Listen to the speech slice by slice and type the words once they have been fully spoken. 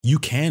you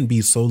can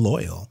be so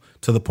loyal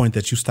to the point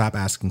that you stop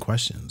asking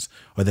questions,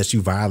 or that you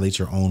violate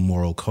your own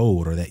moral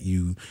code, or that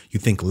you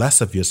think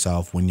less of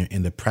yourself when you're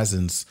in the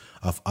presence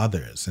of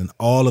others. And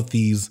all of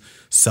these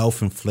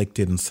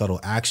self-inflicted and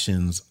subtle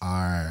actions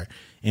are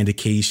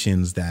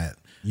indications that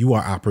you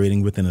are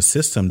operating within a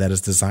system that is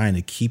designed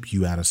to keep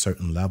you at a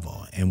certain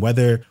level. And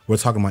whether we're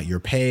talking about your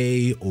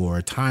pay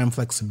or time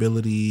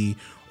flexibility,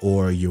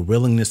 or your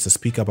willingness to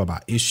speak up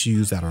about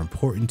issues that are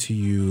important to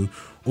you,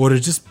 or to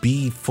just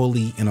be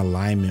fully in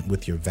alignment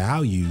with your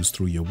values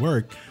through your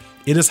work,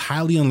 it is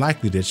highly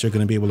unlikely that you're going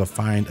to be able to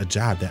find a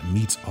job that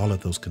meets all of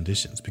those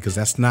conditions, because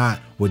that's not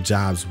what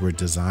jobs were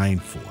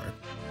designed for.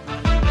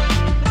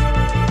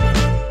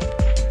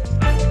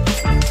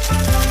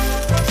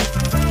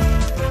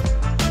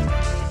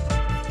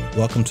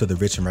 Welcome to the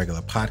Rich and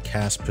Regular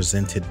podcast,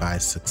 presented by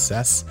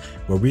Success,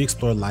 where we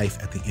explore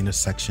life at the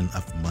intersection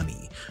of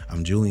money.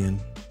 I'm Julian.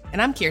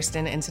 And I'm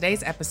Kirsten, and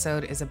today's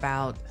episode is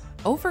about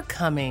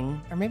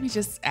overcoming, or maybe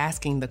just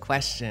asking the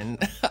question,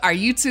 are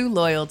you too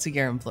loyal to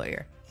your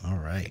employer? All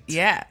right.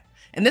 Yeah.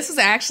 And this was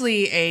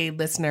actually a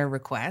listener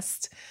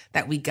request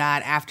that we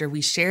got after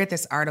we shared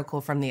this article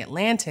from The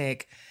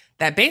Atlantic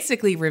that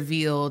basically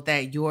revealed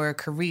that your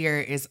career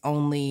is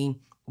only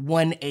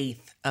 1/8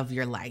 of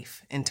your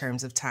life in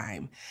terms of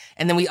time.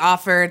 And then the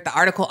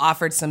article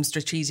offered some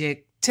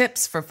strategic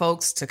tips for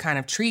folks to kind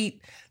of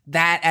treat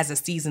that as a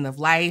season of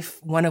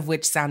life, one of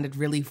which sounded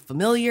really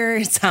familiar.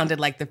 It sounded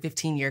like the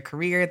 15-year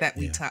career that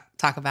we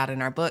talk about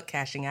in our book,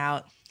 Cashing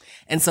Out.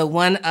 And so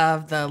one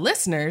of the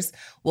listeners,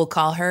 we'll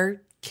call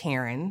her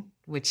Karen,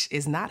 which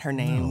is not her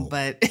name,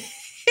 but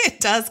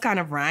it does kind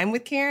of rhyme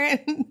with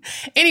Karen.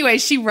 Anyway,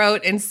 she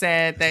wrote and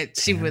said that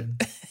she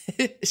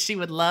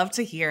would love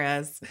to hear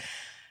us.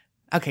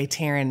 Okay,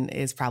 Taryn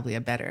is probably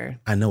a better.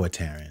 I know a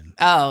Taryn.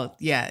 Oh,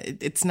 yeah.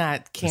 It's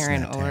not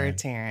Karen or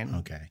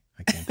Taryn. Okay.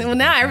 I can't well,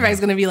 now everybody's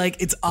going to be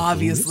like, it's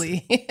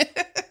obviously.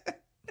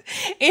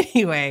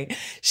 Anyway,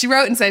 she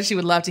wrote and said she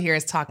would love to hear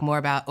us talk more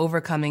about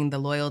overcoming the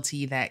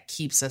loyalty that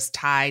keeps us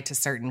tied to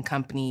certain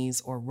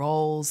companies or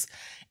roles.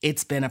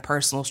 It's been a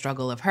personal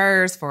struggle of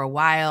hers for a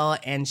while,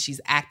 and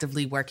she's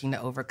actively working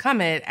to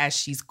overcome it as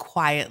she's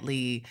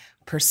quietly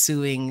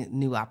pursuing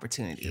new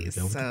opportunities.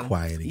 So,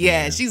 quiet again.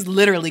 Yeah, she's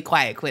literally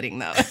quiet quitting,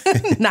 though.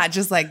 Not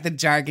just like the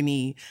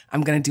jargony,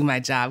 I'm going to do my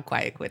job,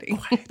 quiet quitting.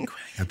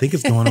 I think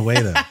it's going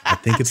away, though. I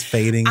think it's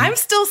fading. I'm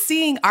still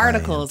seeing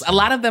articles. A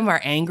lot of them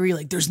are angry,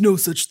 like there's no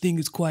such thing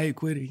as quiet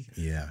quitting.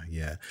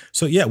 Yeah.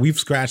 So, we've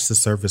scratched the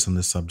surface on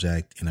this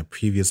subject in a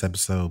previous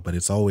episode, but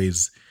it's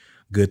always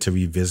good to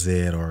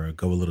revisit or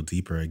go a little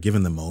deeper,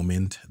 given the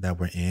moment that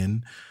we're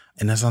in.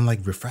 And as I'm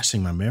like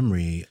refreshing my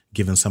memory,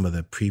 given some of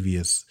the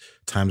previous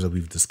times that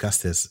we've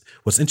discussed this,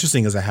 what's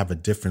interesting is I have a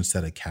different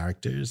set of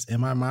characters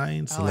in my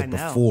mind. So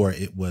before,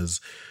 it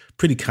was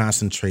pretty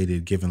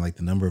concentrated, given like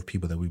the number of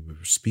people that we were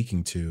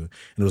speaking to. And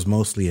it was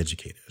mostly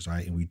educators,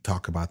 right? And we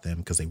talk about them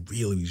because they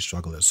really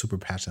struggle. They're super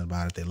passionate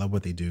about it. They love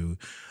what they do.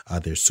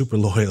 They're super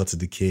loyal to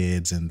the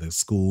kids and the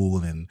school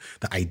and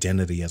the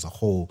identity as a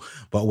whole.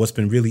 But what's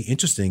been really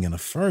interesting and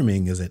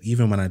affirming is that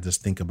even when I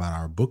just think about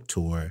our book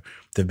tour,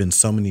 there have been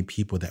so many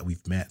people that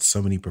we've met,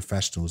 so many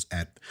professionals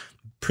at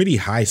pretty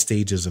high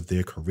stages of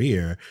their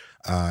career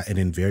and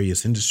in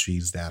various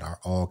industries that are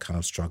all kind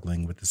of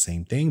struggling with the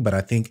same thing, but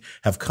I think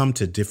have come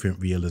to different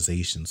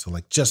realizations. So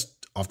like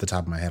just off the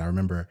top of my head, I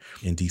remember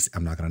in DC,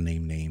 I'm not going to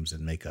name names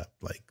and make up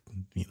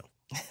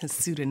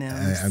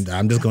pseudonyms.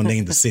 I'm just going to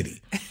name the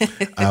city.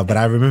 But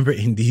I remember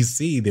in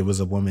DC, there was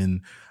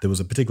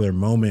a particular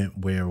moment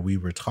where we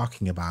were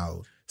talking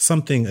about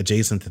something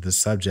adjacent to this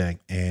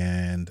subject,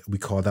 and we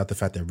called out the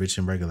fact that Rich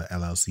and Regular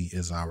LLC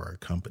is our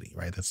company,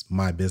 right? That's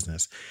my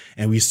business.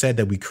 And we said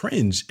that we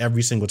cringe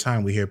every single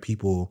time we hear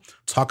people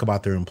talk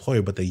about their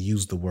employer, but they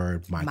use the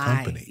word my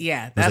company.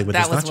 Yeah, that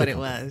was what it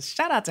was.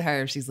 Shout out to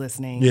her if she's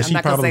listening. Yeah, I'm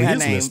not going to say her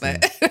name, listening.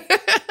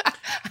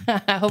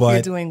 but I hope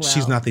you're doing well.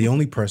 She's not the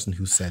only person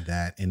who said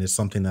that, and it's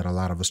something that a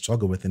lot of us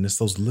struggle with. And it's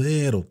those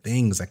little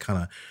things that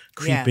kind of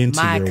creep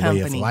into your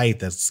way of life,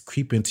 that's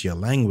creep into your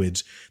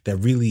language, that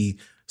really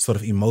sort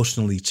of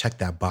emotionally check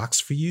that box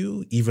for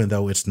you, even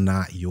though it's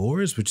not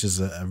yours, which is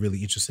a really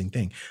interesting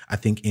thing. I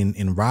think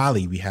in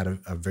Raleigh, we had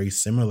a very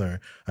similar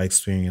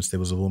experience. There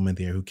was a woman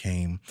there who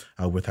came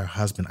with her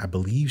husband. I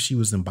believe she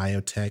was in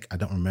biotech. I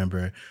don't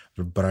remember,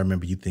 but I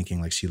remember you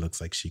thinking like she looks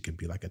like she could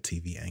be like a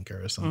TV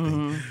anchor or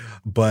something.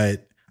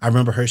 But I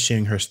remember her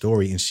sharing her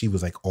story, and she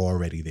was like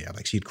already there.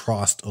 Like she'd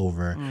crossed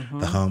over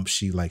the hump.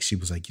 She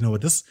was like, you know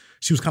what,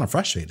 she was kind of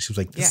frustrated. She was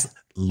like, this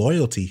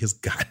loyalty has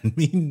gotten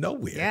me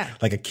nowhere. Yeah.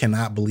 Like, I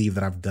cannot believe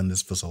that I've done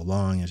this for so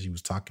long. And she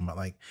was talking about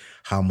like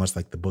how much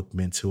like the book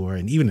meant to her.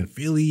 And even in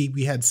Philly,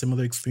 we had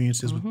similar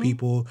experiences with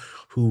people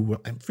who were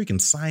freaking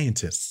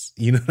scientists,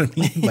 you know what I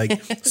mean?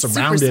 Like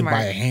surrounded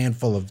by a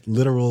handful of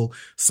literal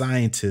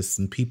scientists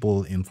and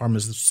people in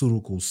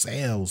pharmaceutical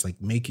sales, like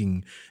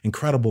making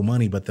incredible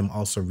money, but them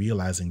also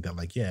realizing that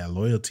like,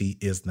 loyalty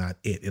is not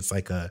it. It's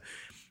like a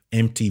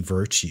empty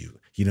virtue.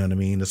 You know what I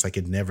mean? It's like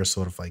it never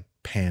sort of like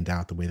panned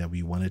out the way that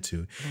we wanted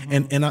to.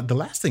 And the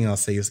last thing I'll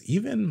say is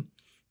even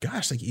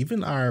gosh, like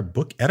even our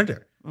book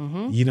editor,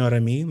 you know what I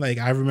mean? Like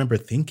I remember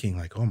thinking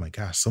like, oh my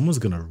gosh, someone's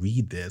going to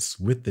read this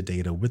with the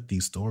data, with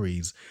these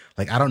stories.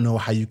 Like, I don't know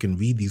how you can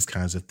read these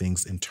kinds of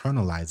things,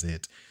 internalize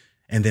it,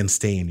 and then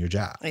stay in your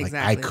job. Exactly.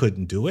 Like I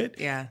couldn't do it.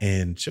 Yeah.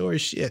 And sure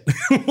as shit,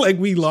 like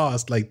we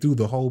lost like through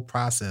the whole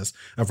process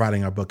of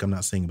writing our book. I'm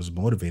not saying it was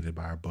motivated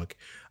by our book,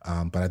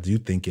 but I do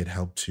think it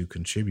helped to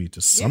contribute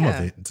to some of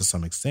it to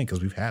some extent,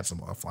 because we've had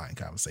some offline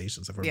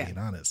conversations, if we're being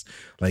honest.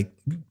 Like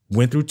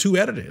went through 2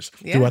 editors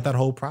throughout that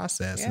whole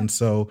process. And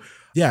so,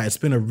 yeah, it's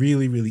been a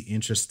really, really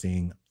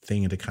interesting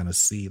thing to kind of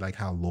see like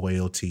how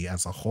loyalty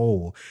as a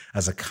whole,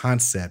 as a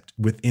concept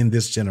within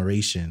this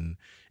generation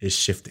is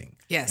shifting.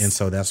 Yes. And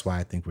so that's why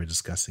I think we're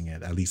discussing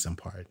it, at least in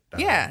part,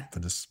 for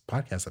this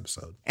podcast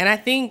episode. And I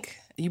think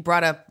you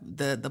brought up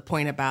the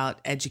point about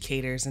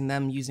educators and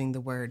them using the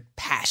word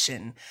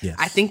passion. Yes.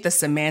 I think the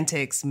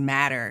semantics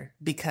matter,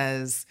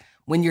 because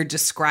when you're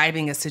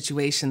describing a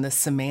situation, the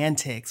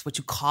semantics, what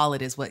you call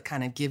it, is what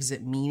kind of gives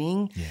it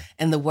meaning. Yeah.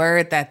 And the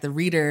word that the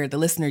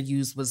listener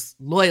used was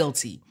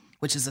loyalty,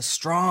 which is a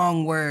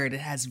strong word.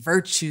 It has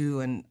virtue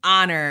and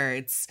honor.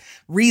 It's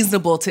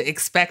reasonable to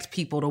expect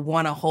people to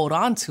want to hold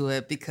on to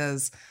it,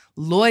 because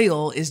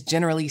loyal is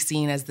generally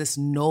seen as this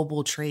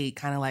noble trait,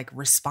 kind of like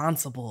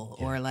responsible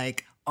or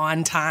like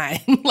on time.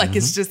 Like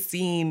it's just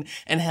seen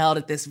and held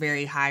at this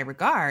very high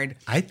regard.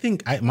 I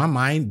think my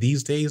mind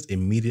these days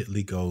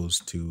immediately goes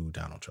to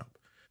Donald Trump,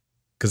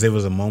 because there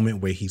was a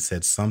moment where he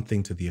said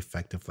something to the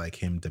effect of like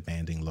him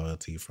demanding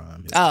loyalty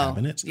from his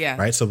cabinet. Yeah.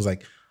 Right. So it was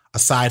like,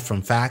 aside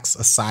from facts,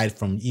 aside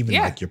from even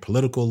like your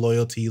political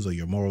loyalties or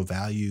your moral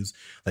values,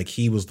 like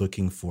he was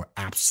looking for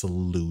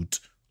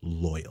absolute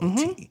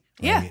loyalty. Right?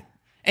 Yeah.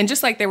 And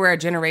just like there were a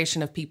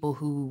generation of people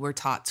who were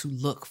taught to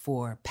look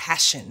for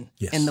passion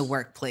in the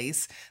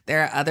workplace,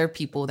 there are other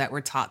people that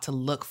were taught to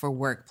look for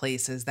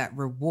workplaces that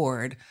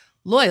reward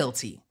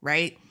loyalty,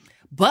 right?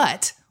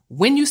 But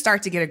when you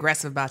start to get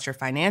aggressive about your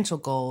financial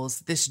goals,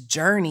 this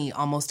journey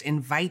almost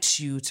invites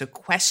you to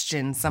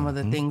question some of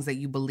the things that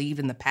you believed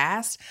in the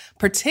past,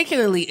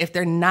 particularly if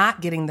they're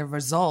not getting the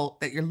result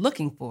that you're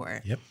looking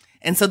for. Yep.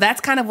 And so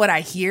that's kind of what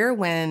I hear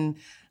when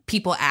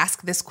people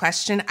ask this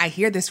question. I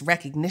hear this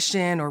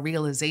recognition or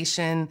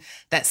realization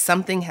that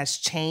something has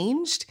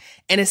changed,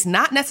 and it's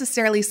not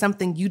necessarily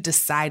something you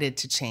decided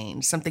to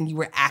change, something you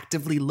were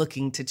actively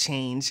looking to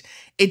change.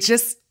 It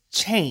just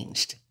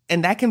changed.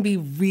 And that can be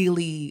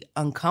really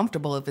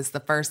uncomfortable if it's the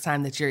first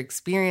time that you're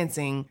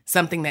experiencing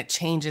something that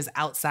changes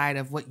outside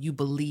of what you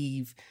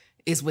believe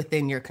is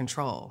within your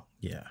control.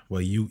 Yeah.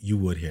 Well, you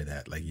would hear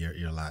that. Like your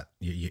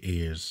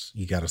ears,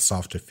 you got a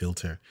softer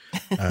filter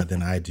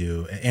than I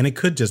do. And it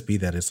could just be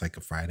that it's like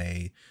a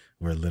Friday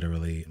where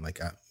literally like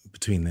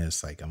between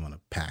this, like I'm going to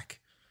pack.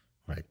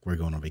 Like we're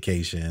going on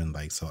vacation.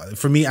 Like, so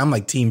for me, I'm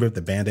like team rip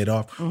the Band-Aid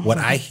off. What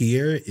I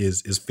hear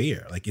is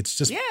fear. Like it's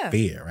just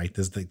fear, right?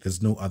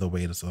 There's no other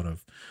way to sort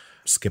of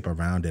skip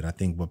around it. I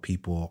think what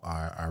people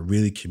are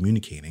really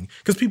communicating,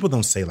 because people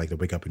don't say like they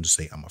wake up and just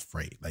say, I'm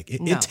afraid. Like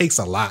it takes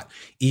a lot,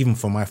 even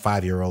for my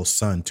 5-year-old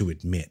son to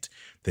admit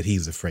that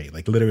he's afraid.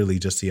 Like literally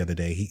just the other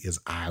day, his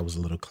eye was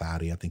a little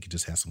cloudy. I think he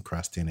just had some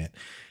crust in it.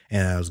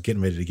 And I was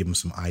getting ready to give him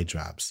some eye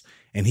drops.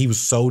 And he was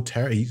so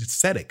terrified. He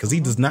said it because he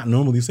does not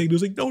normally say, he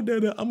was like, no,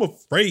 Dada, I'm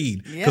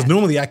afraid. Because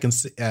normally I can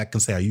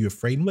say, are you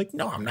afraid? I'm like,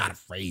 no, I'm not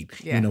afraid.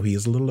 Yeah. You know, he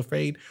is a little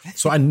afraid.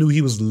 So I knew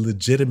he was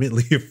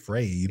legitimately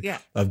afraid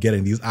of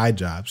getting these eye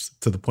drops,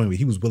 to the point where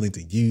he was willing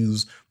to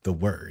use the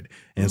word.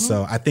 And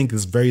so I think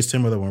it's very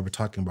similar when we're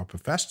talking about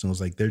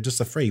professionals. Like they're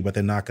just afraid, but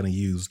they're not going to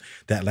use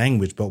that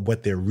language. But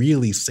what they're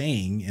really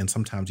saying, and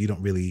sometimes you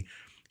don't really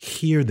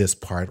hear this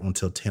part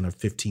until 10 or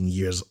 15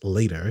 years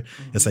later.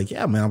 It's like,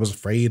 yeah, man, I was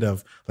afraid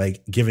of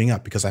like giving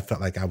up because I felt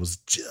like I was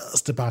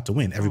just about to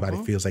win. Everybody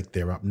feels like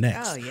they're up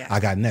next. I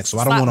got next. So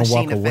I don't want to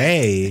walk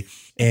away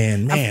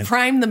and, man, I've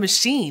primed the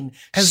machine.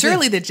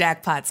 Surely the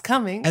jackpot's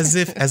coming. as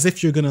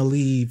if you're going to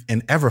leave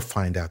and ever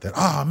find out that,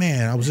 oh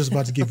man, I was just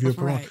about to give you a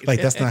promotion. Like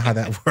that's not how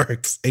that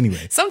works.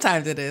 Anyway.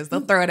 Sometimes it is.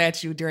 They'll throw it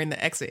at you during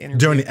the exit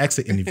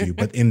interview.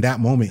 But in that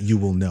moment you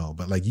will know.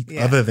 But like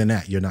other than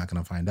that, you're not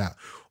going to find out.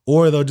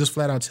 Or they'll just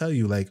flat out tell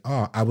you like,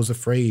 oh, I was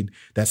afraid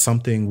that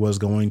something was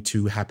going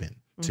to happen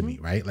to me,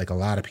 right? Like a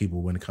lot of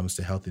people when it comes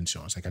to health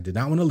insurance, like I did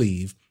not want to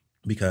leave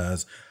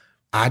because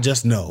I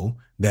just know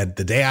that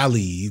the day I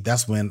leave,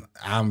 that's when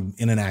I'm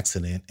in an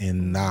accident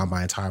and now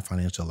my entire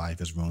financial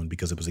life is ruined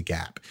because it was a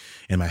gap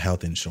in my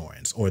health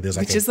insurance. Or there's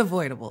like which is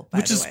avoidable, by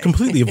the way. Which is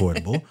completely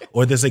avoidable.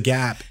 Or there's a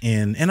gap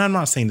in, and I'm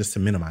not saying this to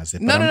minimize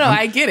it. No,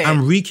 I get it.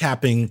 I'm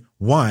recapping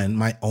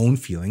my own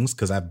feelings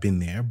because I've been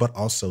there, but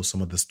also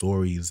some of the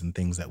stories and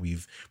things that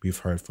we've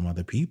heard from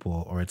other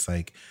people. Or it's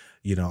like,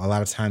 you know, a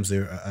lot of times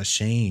they're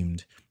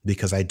ashamed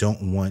because I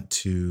don't want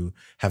to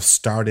have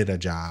started a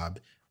job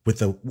with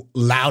the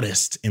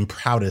loudest and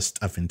proudest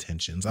of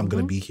intentions. I'm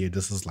going to be here.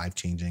 This is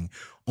life-changing.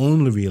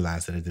 Only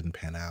realize that it didn't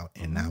pan out.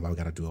 And now I've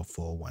got to do a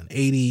full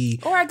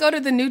 180. Or I go to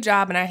the new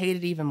job and I hate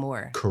it even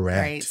more. Correct.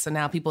 Right? So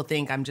now people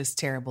think I'm just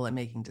terrible at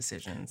making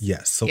decisions.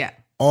 Yes. So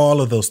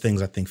all of those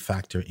things I think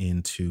factor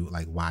into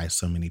like why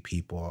so many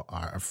people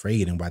are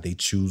afraid and why they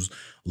choose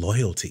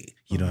loyalty.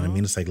 You know what I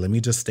mean? It's like, let me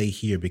just stay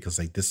here because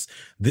like this,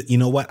 you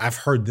know what? I've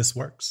heard this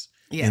works.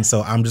 Yeah. And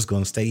so I'm just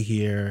going to stay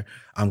here.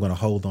 I'm going to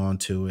hold on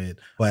to it.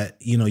 But,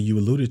 you know, you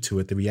alluded to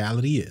it. The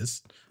reality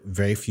is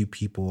very few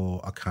people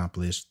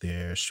accomplish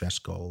their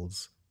stretch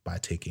goals by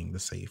taking the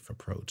safe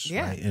approach.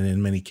 Right? And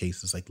in many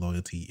cases, like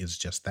loyalty is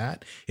just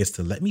that. It's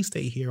to let me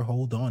stay here,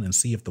 hold on and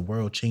see if the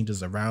world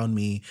changes around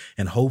me.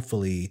 And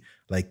hopefully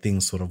like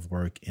things sort of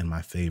work in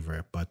my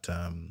favor. But,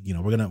 you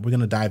know, we're going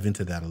to dive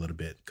into that a little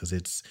bit because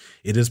it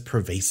is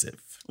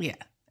pervasive. Yeah.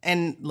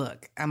 And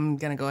look, I'm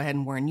going to go ahead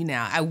and warn you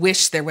now. I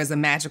wish there was a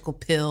magical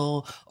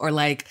pill or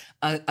like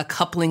a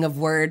coupling of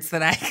words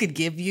that I could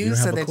give you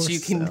so that you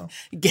can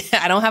get.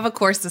 I don't have a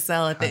course to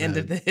sell at the end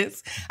of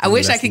this. I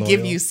wish I could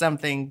give you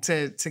something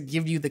to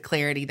give you the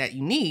clarity that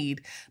you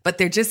need, but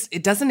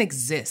it doesn't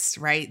exist,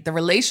 right? The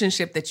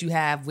relationship that you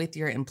have with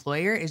your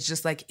employer is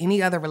just like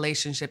any other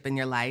relationship in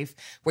your life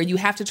where you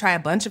have to try a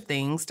bunch of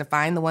things to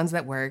find the ones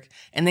that work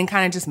and then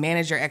kind of just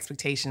manage your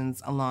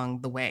expectations along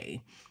the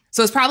way.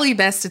 So it's probably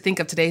best to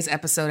think of today's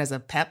episode as a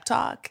pep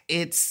talk.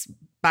 It's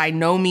by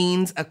no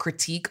means a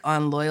critique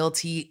on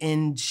loyalty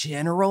in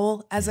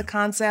general as a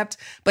concept,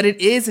 but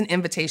it is an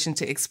invitation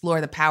to explore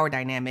the power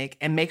dynamic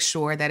and make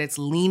sure that it's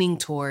leaning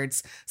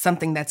towards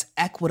something that's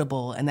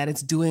equitable and that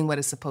it's doing what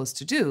it's supposed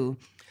to do,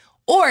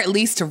 or at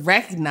least to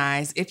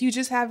recognize if you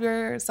just have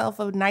yourself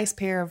a nice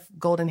pair of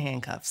golden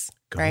handcuffs.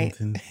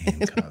 Golden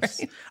handcuffs.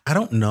 Right? I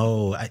don't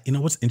know. You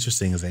know, what's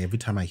interesting is that every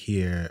time I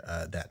hear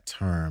that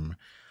term,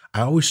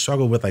 I always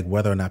struggle with like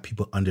whether or not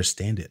people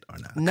understand it or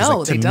not. No,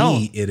 like, they don't. To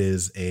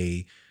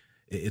me,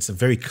 it's a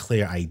very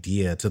clear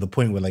idea to the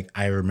point where like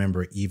I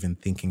remember even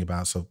thinking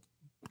about, so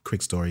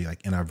quick story,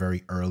 like in our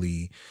very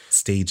early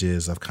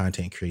stages of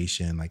content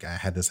creation, like I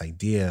had this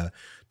idea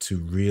to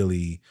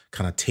really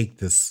kind of take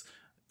this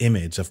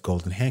image of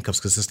golden handcuffs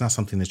because it's not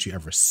something that you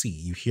ever see.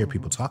 You hear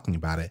people talking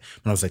about it.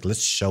 And I was like,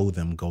 let's show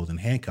them golden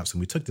handcuffs. And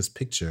we took this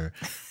picture,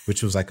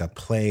 which was like a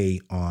play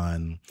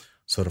on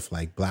sort of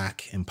like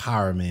Black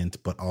empowerment,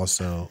 but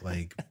also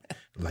like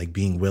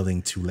being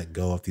willing to let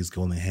go of these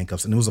golden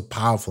handcuffs. And it was a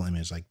powerful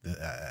image. Like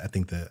I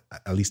think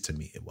at least to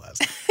me it was.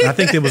 And I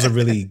think there was a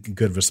really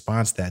good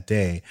response that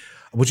day.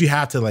 What you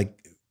have to like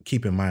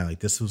keep in mind, like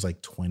this was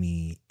like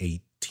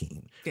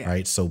 2018,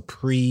 right? So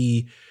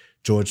pre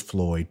George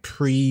Floyd,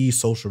 pre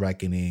social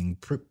reckoning,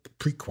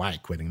 pre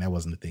quiet quitting, that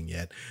wasn't a thing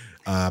yet.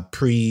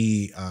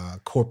 Pre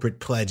corporate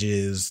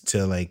pledges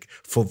to like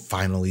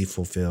finally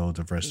fulfill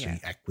diversity,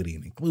 equity,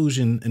 and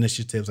inclusion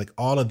initiatives, like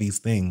all of these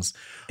things.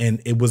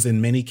 And it was in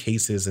many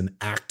cases an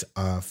act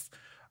of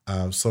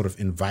sort of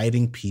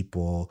inviting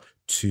people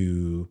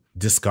to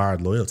discard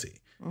loyalty.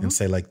 And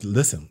say like,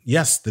 listen,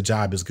 yes, the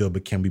job is good,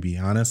 but can we be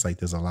honest? Like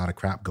there's a lot of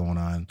crap going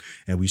on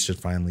and we should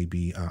finally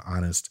be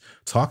honest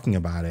talking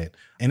about it.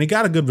 And it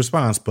got a good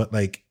response, but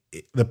like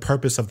the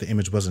purpose of the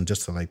image wasn't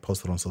just to like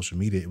post it on social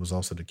media. It was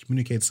also to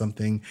communicate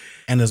something.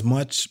 And as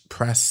much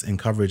press and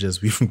coverage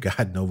as we've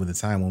gotten over the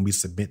time, when we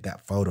submit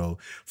that photo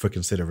for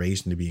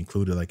consideration to be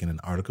included like in an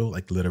article,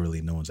 like literally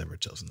no one's ever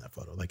chosen that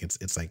photo. Like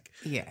it's like,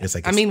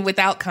 I mean,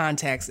 without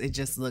context, it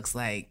just looks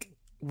like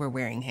we're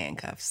wearing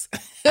handcuffs.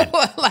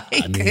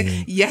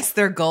 Yes,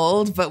 they're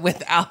gold, but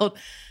without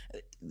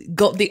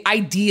gold, the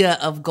idea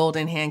of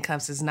golden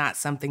handcuffs is not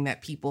something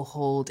that people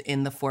hold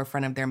in the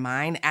forefront of their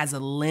mind as a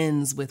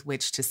lens with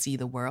which to see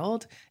the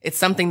world. It's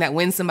something that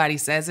when somebody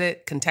says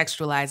it,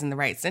 contextualized in the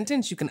right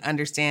sentence, you can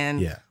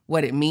understand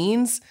what it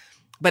means.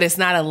 But it's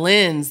not a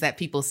lens that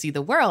people see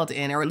the world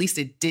in, or at least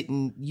it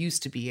didn't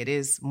used to be. It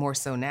is more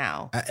so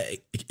now.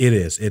 It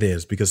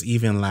is, because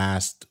even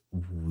last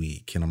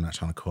week, and I'm not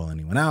trying to call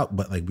anyone out,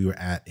 but like we were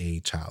at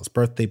a child's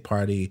birthday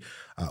party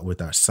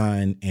with our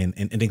son, and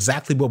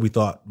exactly what we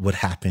thought would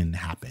happen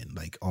happened.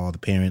 Like all the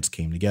parents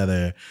came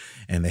together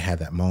and they had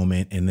that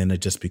moment, and then it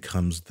just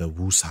becomes the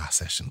woosah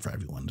session for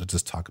everyone to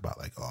just talk about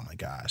like, oh my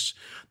gosh,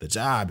 the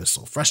job is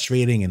so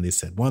frustrating, and they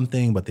said one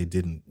thing, but they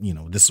didn't,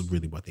 this is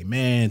really what they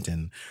meant,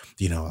 and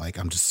like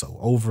I'm just so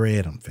over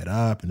it, I'm fed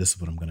up, and this is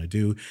what I'm gonna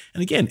do.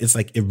 And again, it's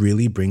like it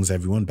really brings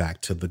everyone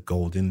back to the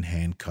golden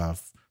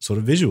handcuff sort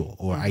of visual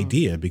or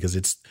idea, because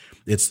it's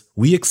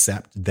we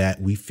accept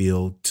that we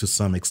feel to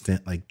some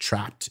extent like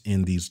trapped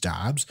in these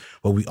jobs,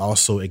 but we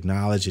also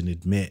acknowledge and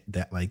admit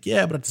that like,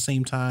 but at the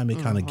same time, it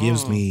kind of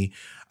gives me,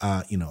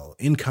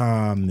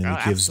 income, and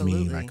it gives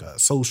me like a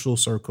social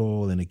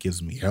circle, and it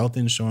gives me health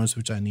insurance,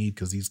 which I need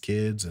because these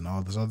kids and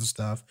all this other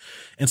stuff.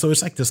 And so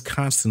it's like this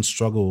constant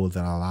struggle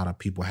that a lot of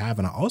people have.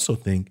 And I also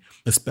think,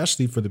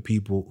 especially for the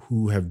people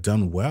who have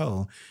done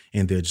well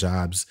in their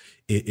jobs,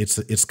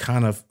 it's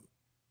kind of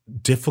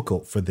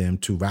difficult for them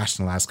to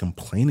rationalize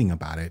complaining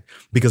about it,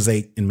 because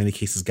they, in many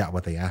cases, got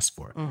what they asked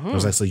for. It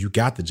was like, so you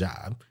got the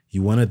job,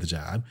 you wanted the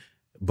job,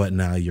 but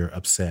now you're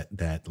upset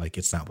that like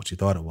it's not what you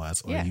thought it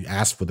was, or you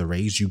asked for the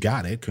raise, you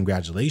got it,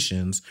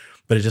 congratulations,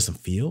 but it doesn't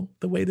feel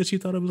the way that you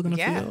thought it was going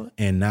to feel.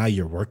 And now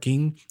you're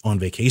working on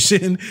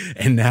vacation,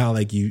 and now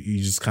like you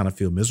just kind of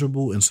feel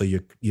miserable, and so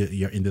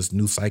you're in this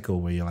new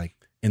cycle where you're like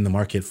in the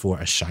market for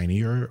a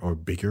shinier or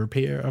bigger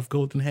pair of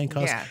golden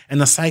handcuffs, and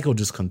the cycle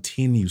just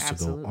continues to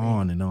go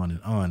on and on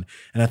and on.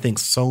 And I think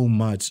so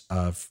much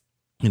of,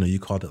 you know, you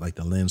called it like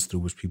the lens through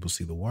which people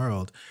see the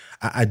world.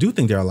 I do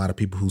think there are a lot of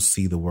people who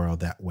see the world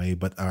that way,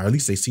 but or at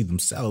least they see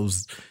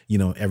themselves, you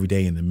know, every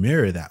day in the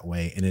mirror that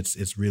way. And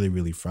it's really,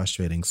 really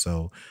frustrating.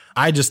 So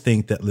I just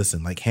think that,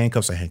 listen, like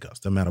handcuffs are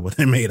handcuffs, no matter what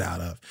they're made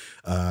out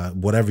of.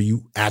 Whatever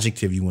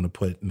adjective you want to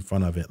put in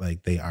front of it,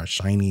 like they are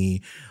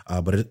shiny.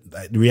 But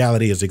the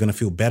reality is they're going to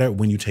feel better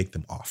when you take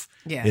them off.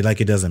 Yeah.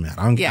 It doesn't matter.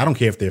 I don't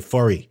care if they're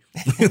furry.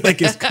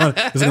 Like it's going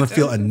to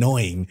feel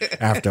annoying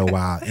after a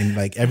while. And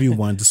like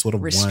everyone just sort of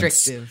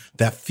wants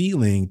that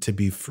feeling to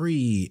be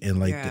free and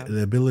like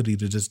the ability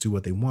to just do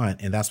what they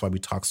want. And that's why we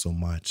talk so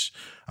much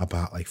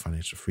about like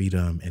financial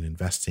freedom and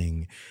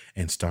investing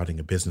and starting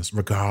a business,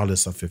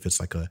 regardless of if it's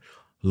like a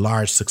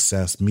large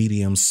success,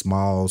 medium,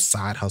 small,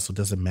 side hustle,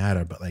 doesn't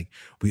matter. But like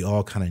we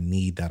all kind of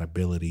need that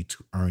ability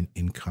to earn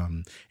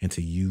income and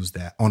to use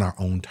that on our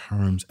own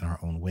terms and our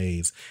own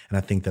ways. And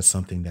I think that's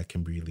something that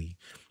can really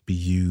be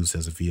used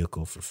as a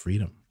vehicle for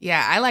freedom.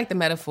 Yeah, I like the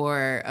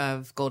metaphor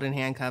of golden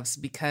handcuffs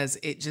because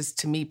it just,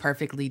 to me,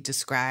 perfectly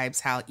describes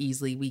how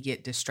easily we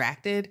get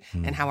distracted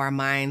and how our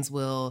minds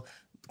will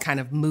kind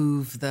of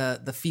move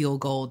the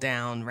field goal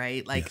down,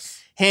 right? Like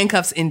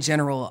handcuffs in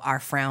general are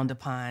frowned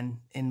upon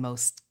in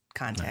most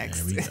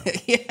contexts.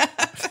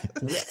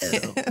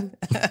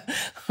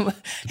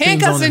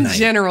 Handcuffs in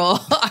general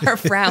are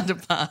frowned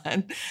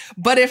upon.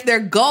 But if they're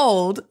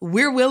gold,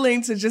 we're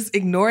willing to just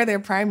ignore their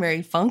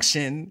primary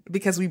function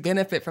because we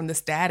benefit from the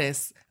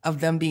status of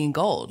them being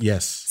gold.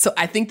 Yes. So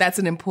I think that's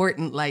an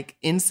important like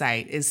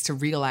insight, is to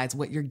realize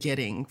what you're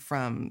getting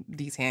from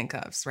these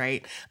handcuffs,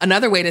 right?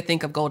 Another way to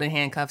think of golden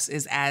handcuffs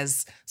is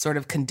as sort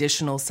of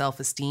conditional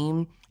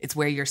self-esteem. It's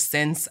where your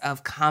sense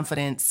of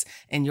confidence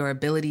and your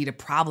ability to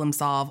problem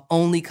solve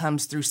only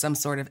comes through some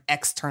sort of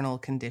external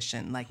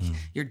condition, like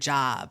your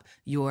job,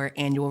 your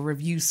annual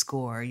review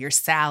score, your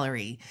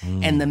salary.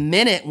 And the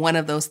minute one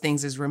of those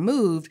things is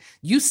removed,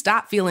 you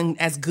stop feeling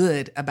as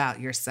good about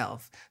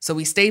yourself. So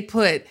we stay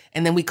put,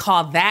 and then we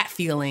call that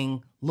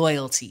feeling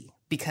loyalty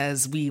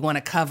because we want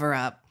to cover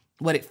up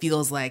what it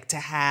feels like to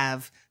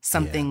have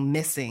something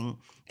missing.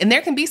 And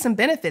there can be some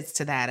benefits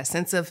to that, a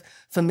sense of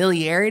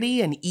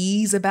familiarity and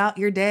ease about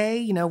your day.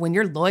 You know, when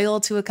you're loyal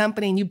to a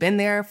company and you've been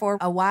there for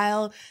a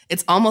while,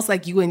 it's almost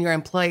like you and your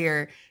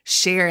employer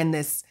share in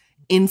this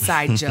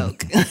inside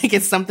joke. Like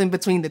it's something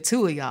between the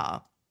two of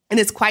y'all.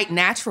 And it's quite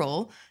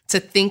natural to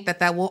think that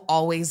that will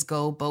always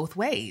go both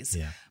ways.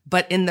 Yeah.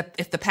 But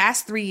if the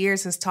past 3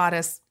 years has taught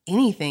us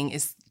anything,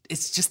 it's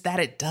just that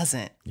it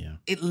doesn't. Yeah.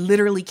 It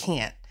literally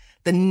can't.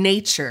 The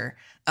nature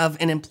of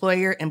an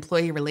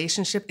employer-employee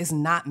relationship is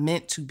not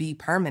meant to be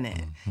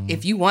permanent.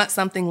 If you want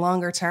something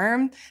longer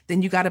term,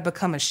 then you got to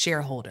become a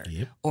shareholder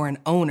or an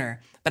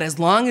owner. But as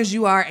long as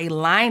you are a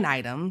line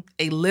item,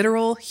 a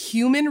literal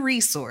human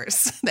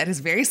resource that is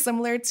very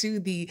similar to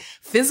the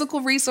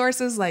physical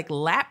resources like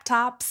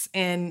laptops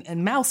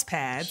and mouse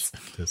pads,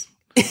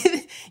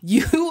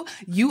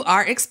 you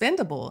are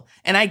expendable.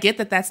 And I get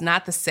that that's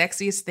not the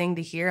sexiest thing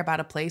to hear about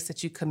a place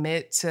that you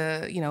commit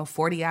to,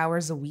 40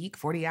 hours a week,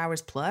 40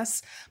 hours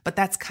plus, but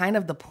that's kind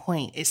of the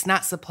point. It's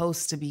not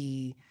supposed to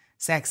be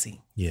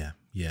sexy. Yeah.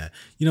 Yeah.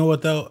 You know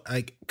what though?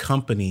 Like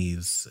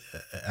companies,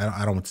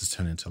 I don't want this to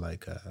turn into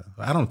like,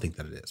 I don't think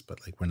that it is,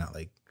 but like we're not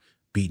like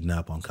beating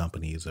up on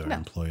companies or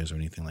employers or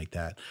anything like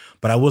that.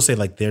 But I will say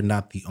like they're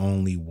not the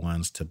only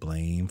ones to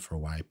blame for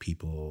why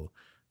people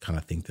kind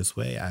of think this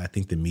way. I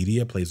think the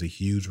media plays a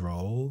huge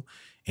role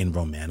in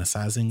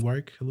romanticizing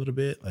work a little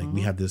bit. Like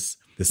we have this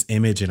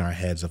image in our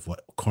heads of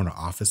what corner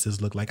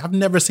offices look like. I've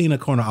never seen a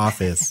corner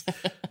office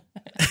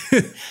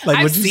like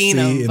what you see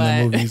in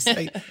the movies.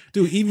 Like,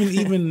 dude,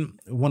 even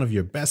one of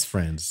your best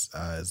friends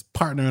is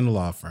partner in a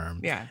law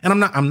firm. Yeah.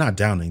 And I'm not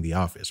downing The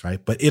Office,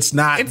 right? But it's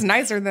not. It's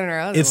nicer than our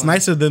other. It's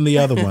nicer than the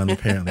other one.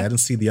 Apparently, I didn't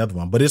see the other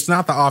one, but it's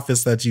not the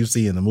Office that you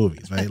see in the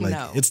movies, right?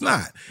 Like it's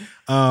not.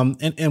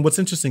 And what's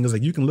interesting is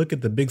like you can look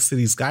at the big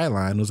city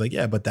skyline. It was like,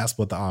 yeah, but that's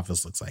what the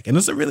office looks like, and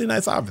it's a really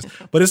nice office.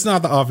 But it's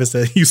not the office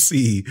that you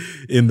see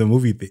in the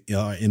movie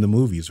in the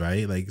movies,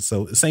 right? Like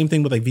so, same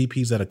thing with like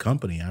VPs at a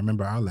company. I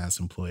remember our last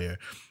employer;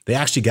 they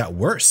actually got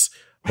worse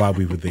while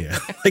we were there.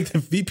 Like the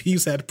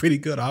VPs had pretty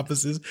good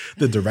offices,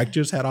 the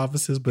directors had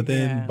offices, but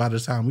then by the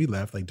time we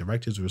left, like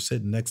directors were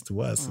sitting next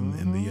to us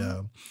in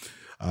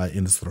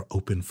the sort of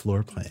open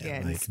floor plan.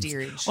 Yeah, like,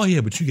 steerage. Oh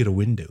yeah, but you get a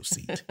window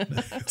seat.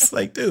 It's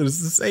like, dude,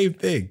 it's the same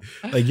thing.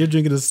 Like you're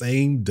drinking the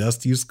same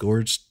dusty,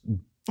 scorched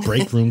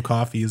break room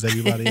coffee as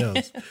everybody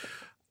else.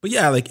 But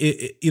yeah, like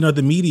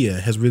the media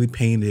has really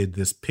painted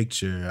this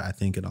picture, I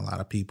think, in a lot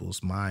of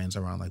people's minds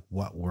around like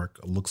what work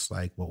looks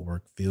like, what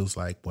work feels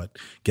like, what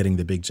getting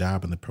the big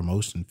job and the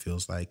promotion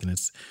feels like. And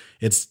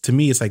it's to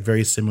me, it's like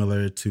very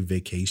similar to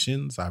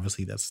vacations.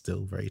 Obviously, that's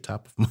still very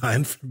top of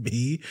mind for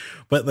me.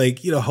 But like,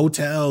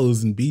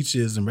 hotels and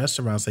beaches and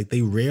restaurants, like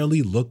they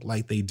rarely look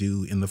like they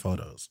do in the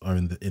photos or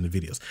in the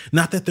videos.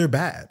 Not that they're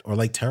bad or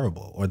like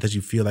terrible or that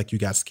you feel like you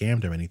got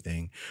scammed or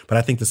anything. But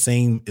I think the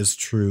same is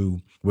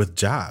true with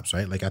jobs,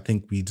 right? Like I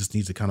think we just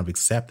need to kind of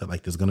accept that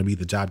like there's going to be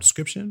the job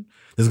description,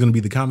 there's going to be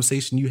the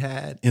conversation you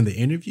had in the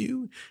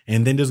interview,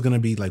 and then there's going to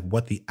be like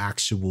what the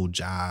actual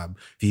job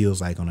feels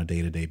like on a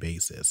day-to-day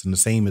basis. And the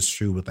same is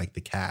true with like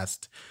the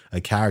cast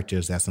of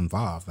characters that's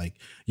involved. Like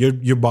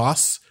your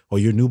boss or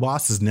your new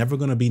boss is never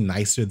going to be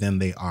nicer than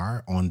they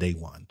are on day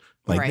one.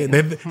 Like right.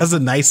 That's the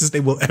nicest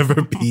they will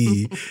ever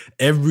be.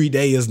 Every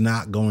day is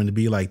not going to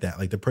be like that.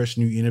 Like the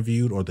person you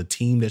interviewed or the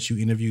team that you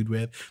interviewed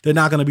with, they're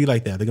not going to be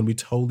like that. They're going to be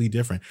totally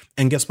different.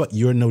 And guess what?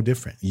 You're no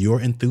different.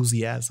 Your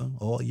enthusiasm,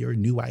 all your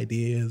new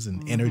ideas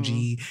and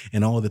energy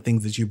and all the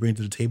things that you bring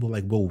to the table,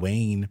 like will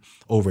wane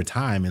over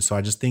time. And so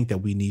I just think that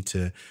we need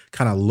to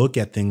kind of look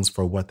at things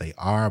for what they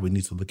are. We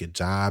need to look at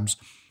jobs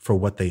for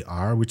what they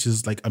are, which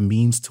is like a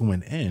means to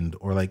an end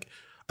or like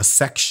a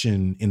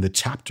section in the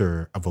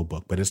chapter of a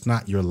book, but it's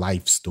not your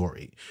life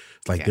story.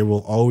 It's like there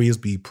will always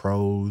be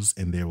pros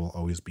and there will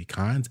always be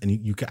cons, and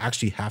you can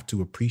actually have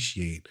to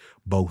appreciate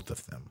both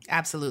of them.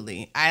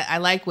 Absolutely. I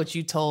like what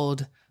you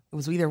told. It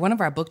was either one of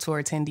our book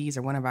tour attendees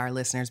or one of our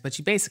listeners, but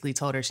you basically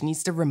told her she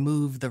needs to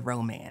remove the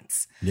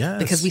romance.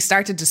 Yes. Because we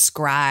start to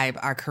describe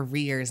our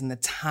careers and the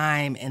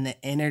time and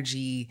the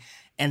energy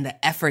and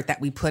the effort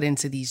that we put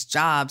into these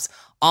jobs,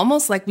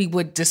 almost like we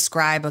would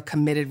describe a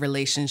committed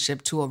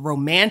relationship to a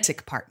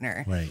romantic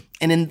partner. Right.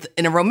 And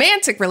in a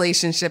romantic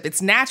relationship,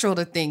 it's natural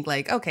to think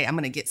like, okay, I'm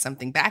going to get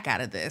something back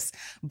out of this.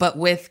 But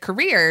with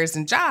careers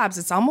and jobs,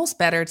 it's almost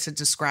better to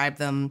describe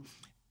them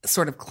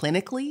sort of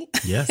clinically.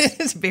 Yes.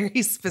 It's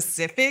very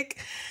specific.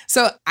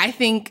 So I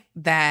think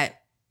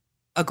that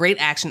a great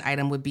action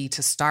item would be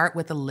to start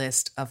with a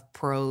list of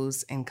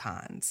pros and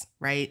cons,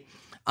 right?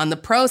 On the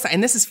pro side,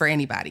 and this is for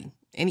anybody,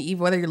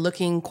 whether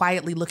you're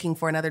quietly looking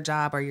for another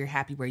job or you're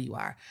happy where you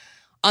are.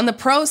 On the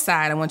pro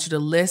side, I want you to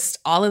list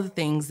all of the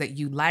things that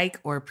you like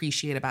or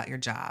appreciate about your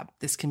job.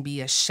 This can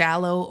be as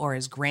shallow or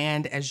as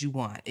grand as you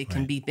want. It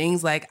can be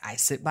things like, I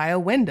sit by a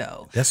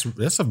window. That's a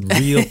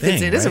real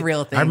thing. It is a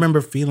real thing. I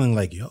remember feeling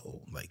like,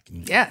 all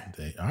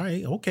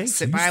right, okay.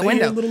 Sit by a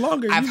window. A little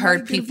longer. I've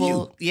heard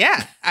people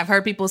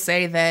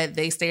say that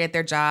they stay at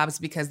their jobs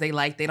because they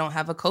don't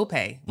have a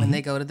copay when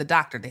they go to the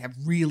doctor. They have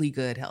really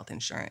good health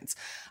insurance.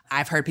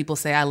 I've heard people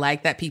say, I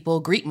like that people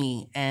greet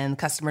me and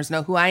customers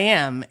know who I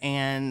am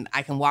and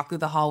I can walk through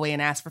the hallway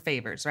and ask for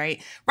favors, right?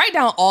 Write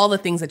down all the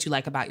things that you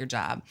like about your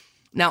job.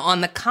 Now,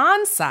 on the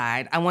con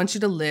side, I want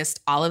you to list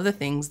all of the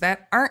things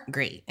that aren't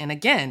great. And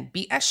again,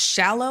 be as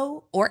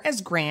shallow or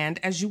as grand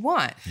as you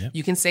want. Yep.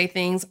 You can say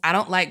things, I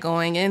don't like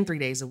going in 3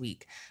 days a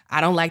week. I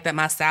don't like that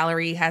my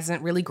salary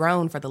hasn't really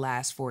grown for the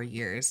last 4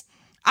 years.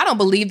 I don't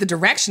believe the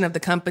direction of the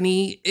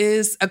company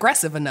is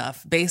aggressive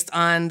enough based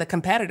on the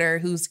competitor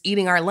who's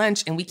eating our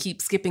lunch and we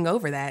keep skipping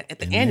over that at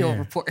the annual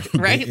report,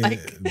 right?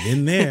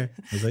 Been there.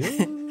 I was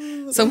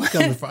like, so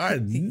coming for our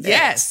next.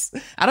 Yes.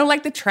 I don't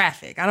like the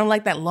traffic. I don't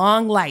like that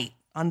long light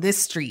on this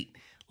street.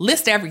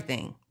 List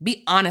everything.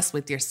 Be honest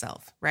with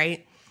yourself,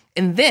 right?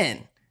 And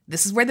then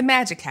this is where the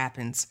magic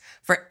happens.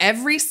 For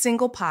every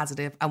single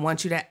positive, I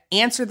want you to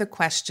answer the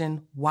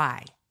question,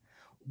 why?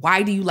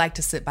 Why do you like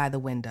to sit by the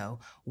window?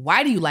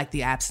 Why do you like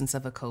the absence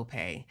of a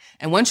copay?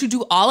 And once you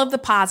do all of the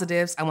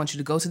positives, I want you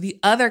to go to the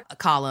other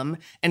column.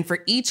 And for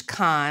each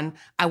con,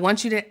 I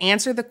want you to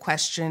answer the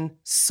question,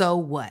 so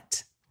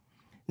what?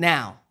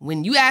 Now,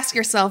 when you ask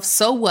yourself,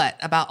 so what,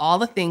 about all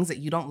the things that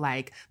you don't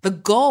like, the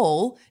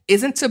goal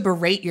isn't to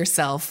berate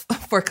yourself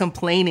for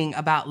complaining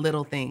about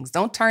little things.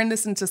 Don't turn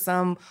this into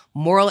some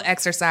moral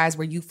exercise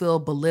where you feel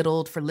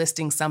belittled for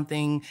listing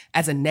something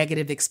as a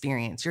negative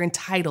experience. You're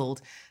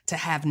entitled to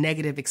have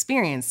negative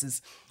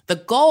experiences. The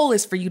goal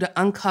is for you to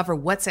uncover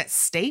what's at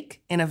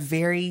stake in a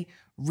very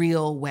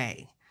real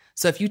way.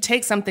 So if you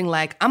take something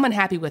like, I'm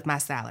unhappy with my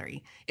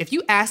salary, if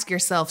you ask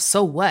yourself,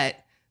 so what?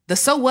 The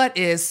so what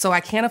is, so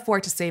I can't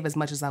afford to save as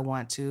much as I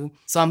want to.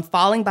 So I'm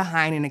falling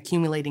behind in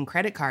accumulating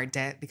credit card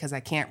debt because I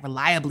can't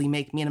reliably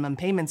make minimum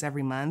payments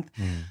every month.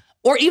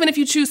 Or even if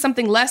you choose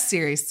something less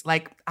serious,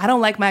 like I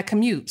don't like my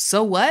commute.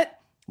 So what?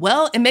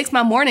 Well, it makes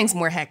my mornings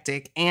more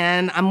hectic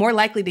and I'm more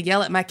likely to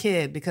yell at my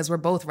kid because we're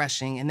both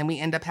rushing and then we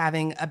end up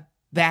having a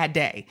bad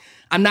day.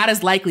 I'm not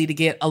as likely to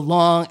get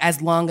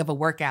as long of a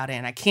workout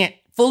in. I can't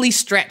fully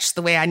stretch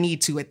the way I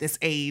need to at this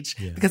age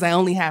because I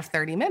only have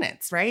 30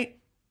 minutes, right?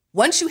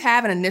 Once you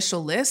have an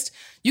initial list,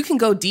 you can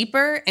go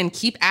deeper and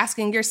keep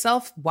asking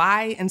yourself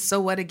why and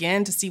so what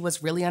again to see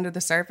what's really under the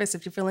surface.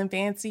 If you're feeling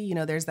fancy,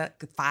 there's that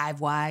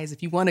 5 whys.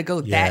 If you want to go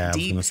that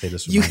deep,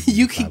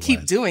 you can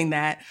keep doing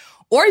that.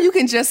 Or you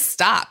can just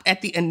stop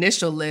at the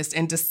initial list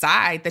and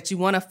decide that you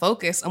want to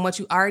focus on what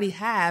you already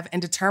have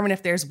and determine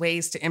if there's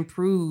ways to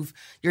improve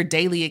your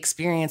daily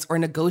experience or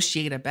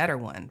negotiate a better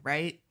one,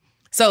 right?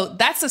 So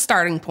that's a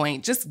starting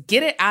point. Just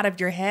get it out of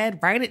your head,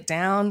 write it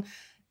down,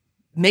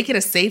 make it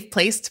a safe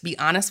place to be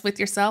honest with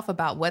yourself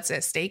about what's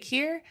at stake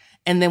here,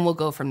 and then we'll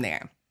go from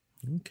there.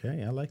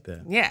 Okay, I like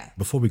that. Yeah.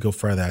 Before we go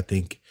further, I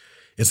think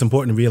it's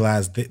important to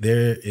realize that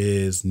there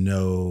is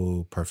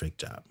no perfect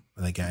job.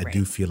 Like, I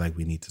do feel like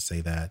we need to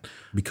say that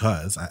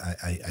because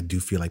I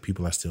do feel like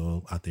people are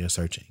still out there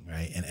searching,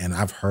 right? And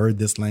I've heard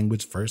this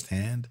language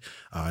firsthand.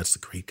 It's a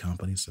great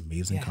company. It's an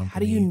amazing company. How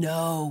do you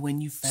know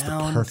when you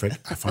found?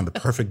 I found the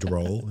perfect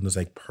role. And it's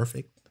like,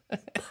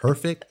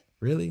 perfect,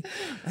 really?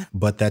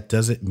 But that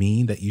doesn't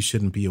mean that you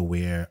shouldn't be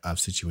aware of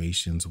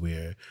situations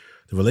where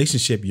the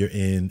relationship you're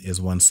in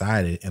is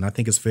one-sided. And I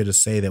think it's fair to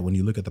say that when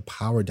you look at the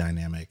power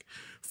dynamic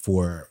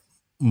for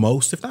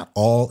most, if not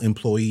all,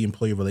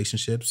 employee-employee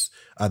relationships,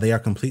 they are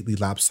completely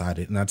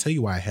lopsided. And I'll tell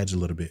you why I hedge a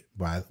little bit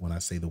when I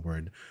say the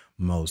word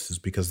most is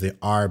because there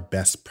are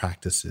best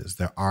practices.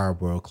 There are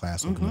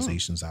world-class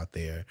organizations out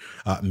there,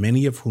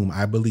 many of whom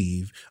I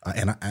believe,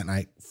 and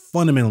I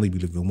fundamentally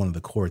believe that one of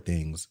the core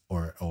things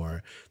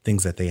or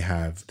things that they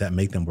have that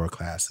make them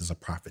world-class is a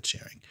profit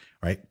sharing,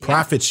 right? Yeah.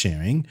 Profit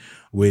sharing,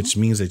 which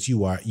means that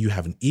you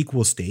have an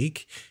equal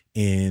stake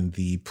in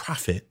the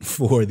profit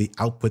for the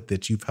output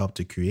that you've helped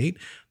to create.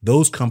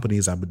 Those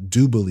companies, I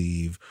do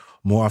believe,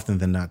 more often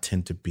than not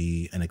tend to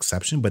be an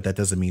exception, but that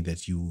doesn't mean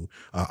that you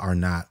are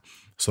not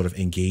sort of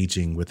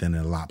engaging within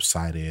a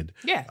lopsided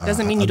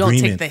doesn't mean you don't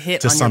take the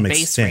hit on your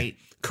base rate.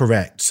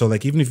 Correct. So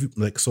like, even if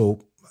you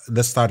so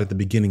let's start at the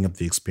beginning of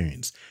the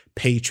experience.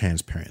 Pay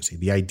transparency.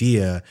 The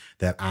idea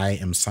that I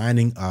am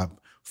signing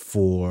up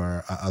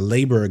for a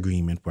labor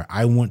agreement where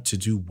I want to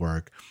do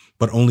work,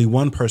 but only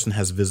one person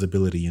has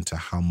visibility into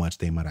how much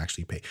they might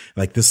actually pay.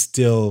 Like, this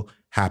still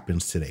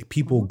happens today.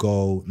 People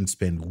go and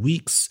spend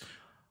weeks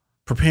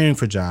preparing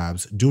for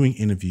jobs, doing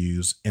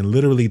interviews, and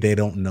literally they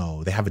don't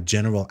know. They have a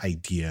general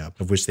idea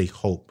of which they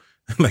hope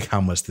like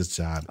how much this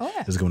job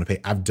is going to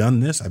pay. I've done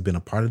this. I've been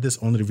a part of this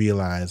only to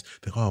realize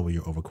that,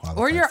 you're overqualified.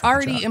 Or you're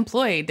already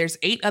employed. There's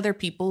 8 other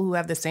people who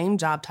have the same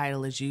job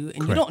title as you,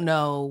 and you don't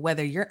know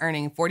whether you're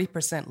earning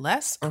 40%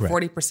 less or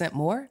 40%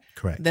 more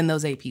than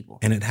those 8 people.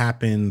 And it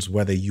happens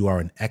whether you are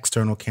an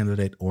external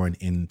candidate or an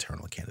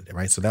internal candidate,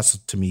 right? So that's,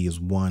 to me, is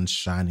one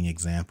shining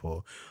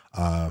example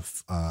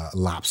of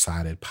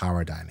lopsided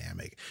power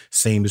dynamic.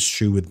 Same is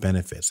true with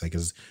benefits.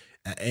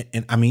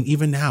 And I mean,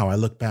 even now I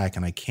look back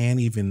and I can't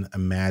even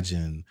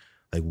imagine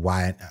like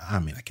why. I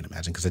mean, I can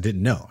imagine because I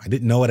didn't know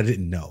what I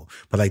didn't know.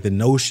 But like the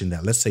notion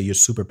that, let's say you're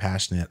super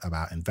passionate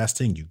about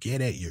investing, you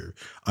get it, you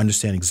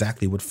understand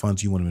exactly what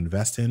funds you want to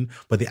invest in.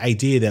 But the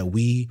idea that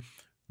we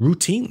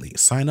routinely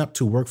sign up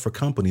to work for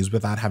companies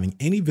without having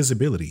any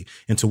visibility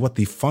into what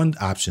the fund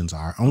options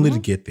are, only to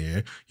get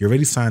there. You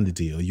already signed the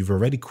deal. You've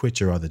already quit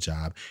your other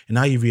job. And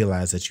now you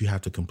realize that you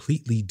have to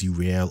completely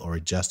derail or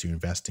adjust your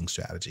investing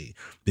strategy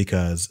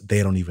because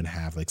they don't even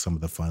have like some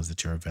of the funds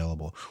that are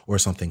available or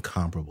something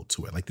comparable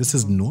to it. Like, this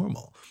is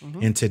normal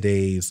in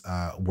today's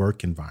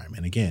work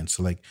environment. Again,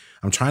 so like,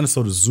 I'm trying to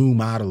sort of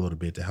zoom out a little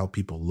bit to help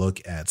people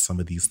look at some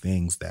of these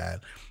things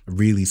that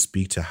really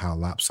speak to how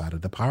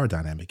lopsided the power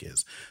dynamic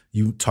is.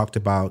 You talked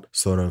about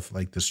sort of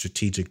like the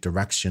strategic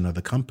direction of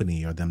the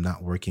company, or them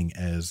not working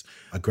as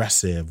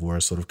aggressive or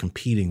sort of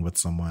competing with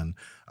someone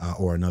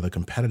or another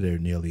competitor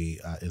nearly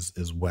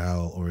as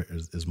well or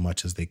as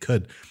much as they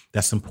could.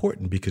 That's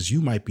important because you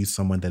might be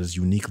someone that is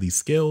uniquely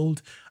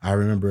skilled. I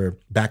remember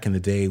back in the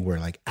day where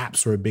like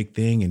apps were a big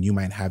thing, and you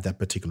might have that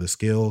particular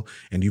skill,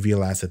 and you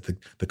realize that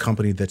the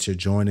company that you're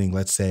joining,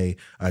 let's say,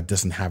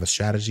 doesn't have a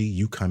strategy.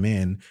 You come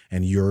in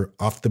and you're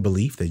off the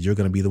belief that you're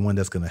going to be the one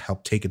that's going to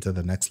help take it to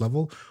the next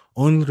level,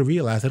 only to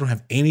realize they don't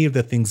have any of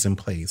the things in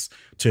place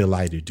to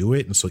allow you to do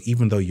it. And so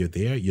even though you're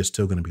there, you're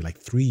still going to be like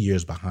 3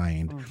 years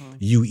behind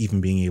you even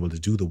being able to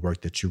do the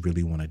work that you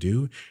really want to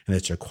do and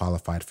that you're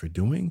qualified for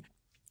doing.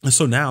 And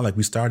so now, like,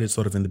 we started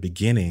sort of in the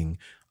beginning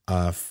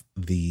of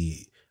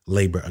the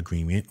labor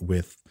agreement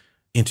with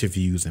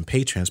interviews and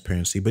pay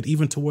transparency. But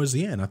even towards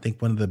the end, I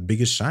think one of the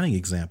biggest shining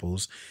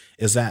examples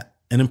is that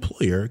an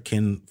employer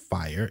can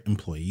fire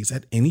employees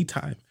at any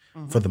time.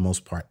 For the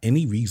most part,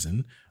 any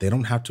reason. They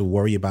don't have to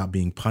worry about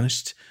being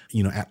punished,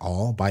 at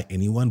all by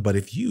anyone. But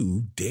if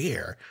you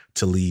dare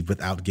to leave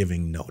without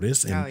giving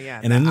notice,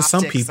 and then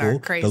some people,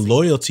 the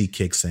loyalty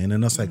kicks in,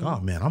 and it's like, oh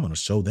man, I'm going to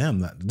show them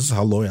that this is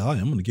how loyal I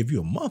am. I'm going to give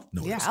you a month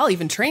notice. Yeah, I'll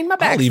even train my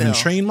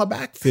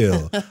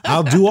backfill.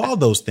 I'll do all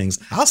those things.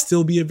 I'll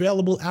still be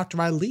available after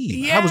I leave.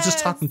 Yes. I was just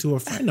talking to a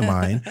friend of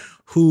mine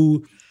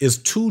who is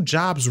 2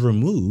 jobs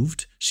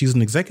removed. She's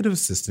an executive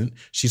assistant.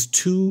 She's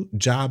 2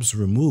 jobs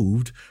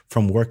removed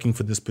from working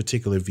for this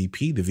particular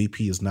VP. The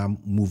VP is now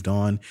moved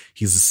on.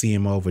 He's the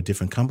CMO of a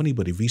different company,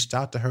 but he reached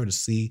out to her to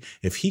see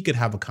if he could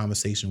have a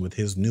conversation with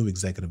his new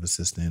executive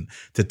assistant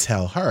to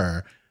tell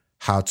her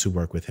how to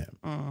work with him.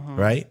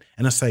 Right.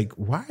 And it's like,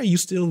 why are you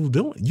still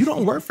doing it? You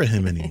don't work for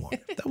him anymore.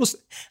 That was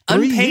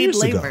 3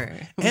 years labor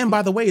ago. And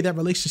by the way, that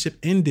relationship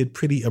ended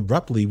pretty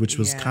abruptly, which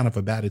was kind of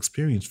a bad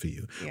experience for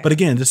you. Yeah. But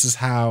again, this is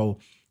how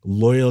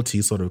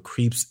loyalty sort of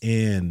creeps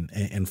in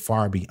and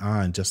far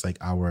beyond just like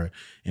our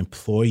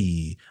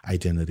employee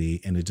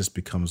identity. And it just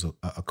becomes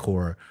a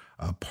core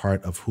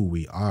part of who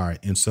we are.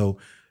 And so,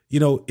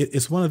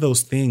 it's one of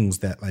those things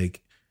that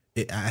like,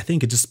 I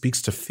think it just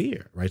speaks to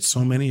fear, right?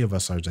 So many of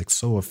us are like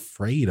so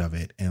afraid of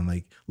it. And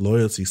like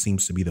loyalty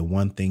seems to be the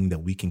one thing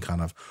that we can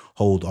kind of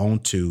hold on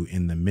to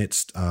in the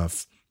midst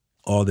of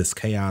all this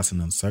chaos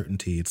and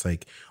uncertainty. It's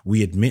like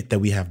we admit that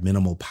we have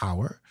minimal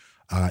power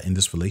in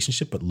this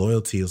relationship, but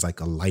loyalty is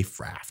like a life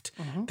raft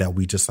that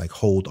we just like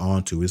hold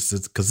on to. It's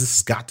just because this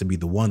has got to be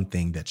the one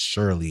thing that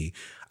surely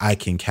I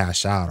can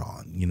cash out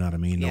on. You know what I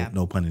mean?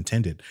 No pun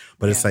intended.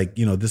 But it's like,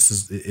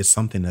 it's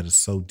something that is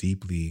so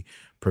deeply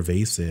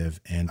pervasive.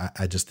 And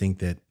I just think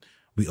that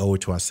we owe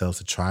it to ourselves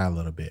to try a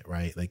little bit,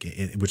 right? Like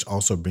which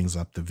also brings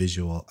up the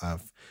visual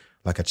of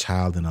like a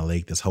child in a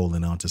lake that's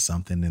holding on to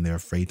something and they're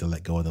afraid to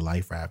let go of the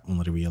life raft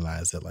only to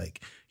realize that like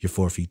you're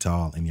 4 feet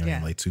tall and you're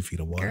in like 2 feet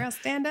of water. Girl,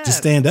 stand up. Just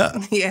stand up.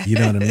 Yeah. You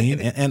know what I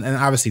mean? And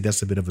obviously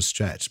that's a bit of a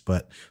stretch,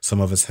 but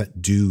some of us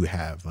do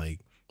have like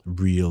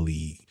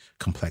really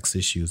complex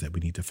issues that we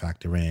need to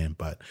factor in.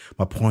 But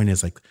my point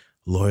is like,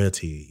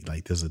 loyalty,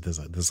 like there's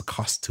a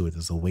cost to it,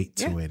 there's a weight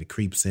to it, it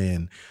creeps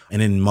in,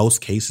 and in most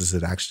cases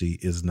it actually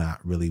is not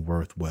really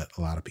worth what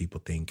a lot of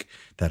people think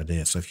that it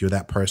is. So if you're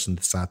that person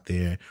that's out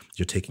there,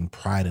 you're taking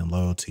pride in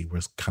loyalty, we're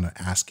kind of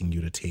asking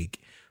you to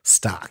take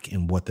stock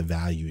in what the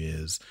value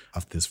is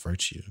of this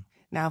virtue.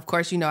 Now, of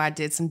course, I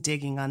did some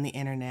digging on the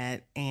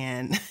internet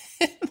and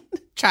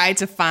tried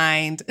to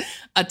find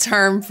a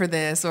term for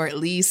this, or at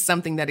least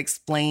something that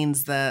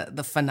explains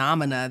the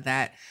phenomena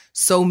that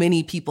so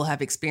many people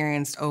have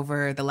experienced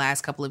over the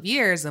last couple of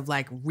years of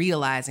like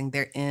realizing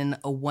they're in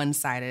a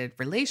one-sided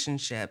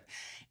relationship.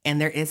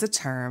 And there is a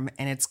term,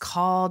 and it's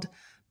called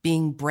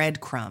being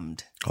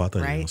breadcrumbed. Oh, I thought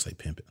you were going to say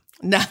pimping.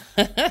 No,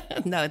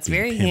 it's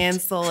being very pimped.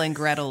 Hansel and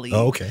Gretel-y.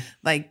 Oh, okay.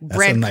 Like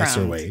breadcrumbed. That's a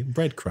nicer way.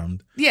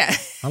 Breadcrumbed. Yeah.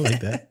 I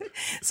like that.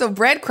 So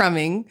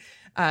breadcrumbing,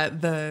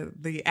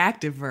 the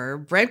active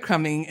verb,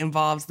 breadcrumbing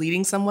involves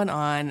leading someone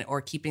on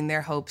or keeping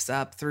their hopes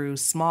up through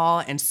small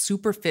and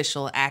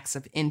superficial acts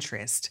of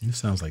interest. It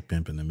sounds like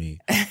pimping to me.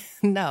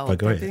 No,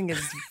 pimping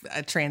is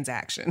a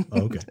transaction.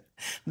 Oh, okay.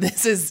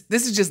 This is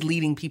just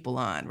leading people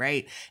on,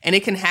 right? And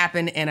it can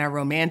happen in a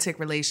romantic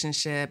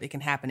relationship. It can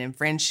happen in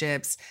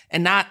friendships.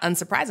 And not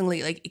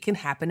unsurprisingly, like it can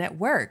happen at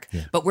work.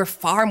 Yeah. But we're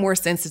far more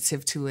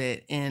sensitive to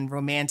it in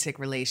romantic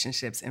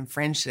relationships and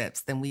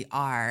friendships than we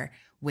are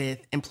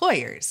with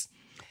employers.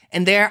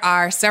 And there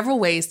are several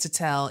ways to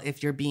tell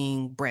if you're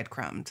being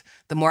breadcrumbed.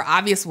 The more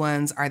obvious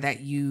ones are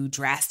that you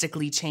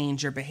drastically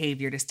change your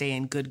behavior to stay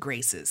in good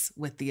graces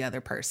with the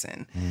other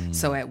person.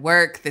 So at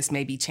work, this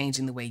may be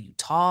changing the way you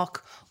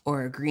talk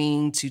or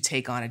agreeing to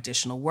take on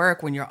additional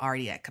work when you're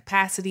already at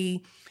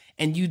capacity.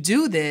 And you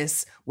do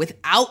this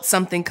without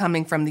something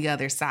coming from the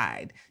other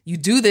side. You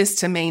do this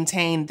to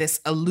maintain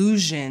this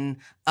illusion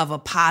of a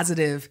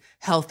positive,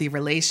 healthy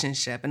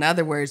relationship. In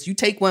other words, you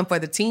take one for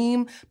the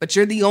team, but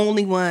you're the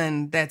only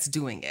one that's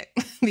doing it.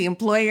 The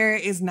employer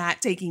is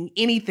not taking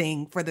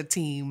anything for the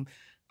team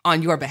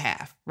on your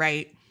behalf,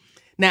 right?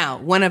 Now,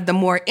 one of the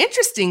more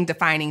interesting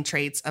defining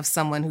traits of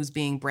someone who's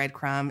being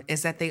breadcrumbed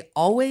is that they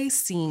always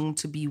seem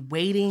to be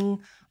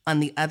waiting on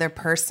the other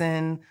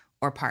person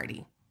or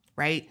party,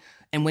 right?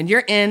 And when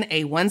you're in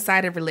a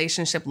one-sided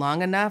relationship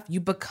long enough, you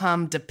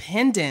become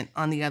dependent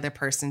on the other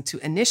person to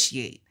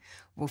initiate.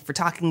 Well, if we're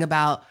talking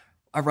about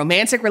a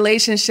romantic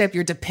relationship,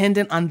 you're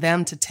dependent on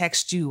them to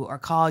text you or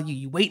call you.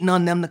 You're waiting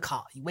on them to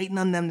call. You're waiting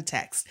on them to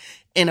text.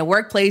 In a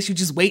workplace, you're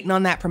just waiting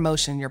on that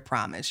promotion you're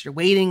promised. You're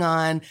waiting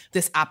on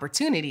this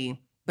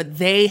opportunity, but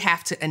they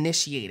have to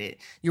initiate it.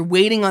 You're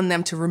waiting on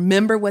them to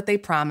remember what they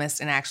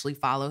promised and actually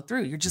follow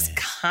through. You're just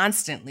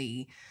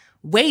constantly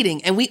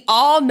waiting. And we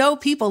all know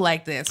people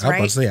like this, right?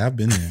 I was about to say, I've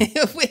been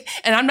there.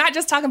 And I'm not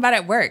just talking about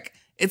at work.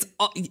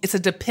 It's a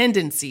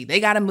dependency.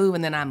 They got to move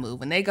and then I move.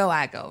 When they go,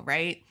 I go,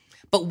 right?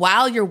 But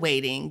while you're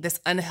waiting,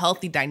 this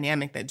unhealthy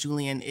dynamic that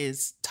Julian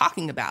is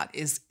talking about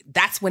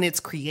that's when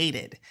it's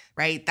created,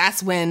 right?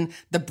 That's when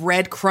the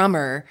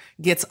breadcrumber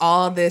gets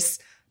all this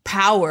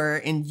power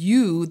and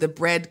you, the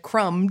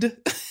breadcrumbed,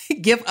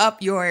 give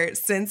up your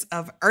sense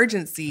of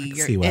urgency,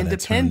 your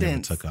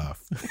independence. That term never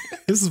took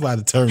off. This is why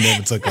the term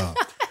never took off.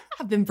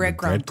 I've been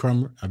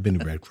breadcrumbed. I've been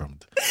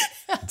breadcrumbed.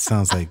 It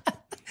sounds like...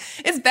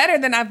 It's better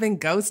than I've been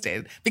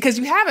ghosted, because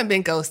you haven't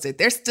been ghosted.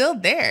 They're still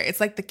there. It's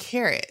like the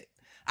carrot.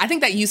 I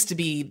think that used to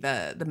be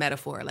the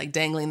metaphor, like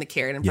dangling the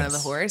carrot in front of the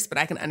horse. But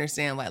I can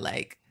understand why,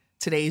 like,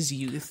 today's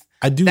youth,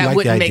 I do like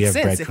the idea of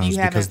breadcrumbs,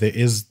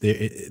 because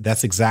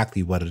that's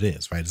exactly what it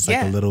is, right? It's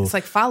like a little, it's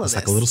like follow this.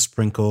 Like a little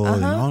sprinkle.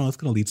 And, it's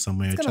going to lead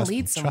somewhere. It's going to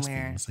lead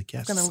somewhere. It's like,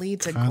 yes, it's going to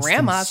lead to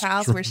grandma's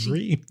house where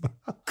she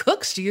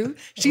cooks you.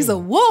 She's a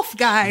wolf,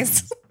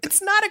 guys.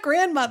 It's not a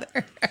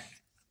grandmother.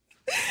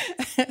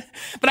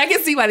 But I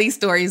can see why these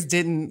stories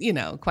didn't,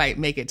 quite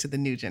make it to the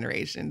new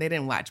generation. They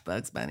didn't watch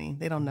Bugs Bunny.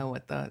 They don't know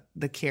what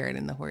the carrot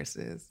and the horse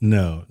is.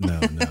 No.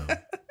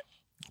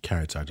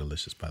 Carrots are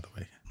delicious, by the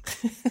way.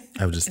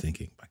 I was just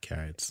thinking about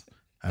carrots.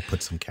 I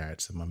put some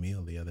carrots in my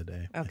meal the other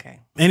day.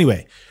 Okay.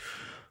 Anyway,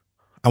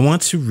 I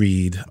want to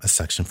read a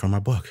section from our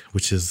book,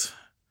 which is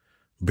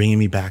bringing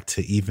me back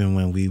to even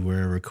when we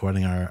were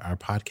recording our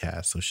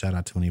podcast. So shout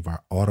out to any of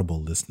our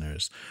Audible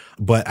listeners.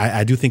 But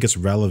I do think it's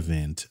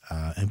relevant,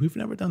 and we've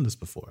never done this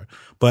before.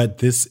 But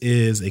this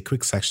is a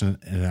quick section,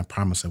 and I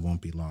promise it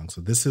won't be long.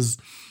 So this is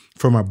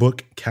from our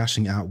book,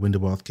 Cashing Out, When the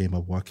Wealth Game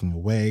of Walking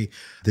Away.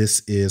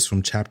 This is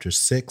from chapter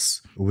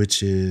 6,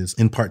 which is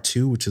in part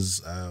 2, which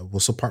is,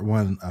 so part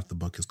 1 of the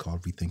book is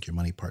called Rethink Your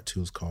Money. Part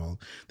 2 is called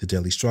The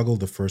Daily Struggle.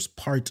 The first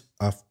part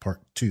of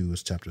part 2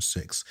 is chapter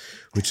 6,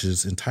 which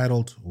is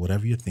entitled,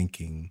 Whatever You're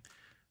Thinking,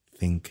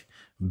 Think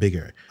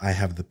Bigger. I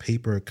have the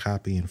paper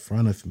copy in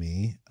front of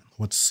me.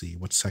 Let's see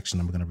what section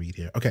I'm going to read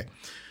here. Okay.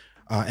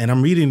 And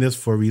I'm reading this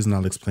for a reason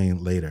I'll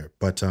explain later.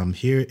 But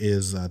here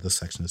is the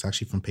section. It's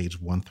actually from page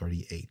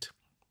 138.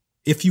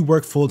 If you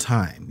work full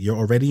time, you're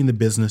already in the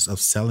business of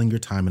selling your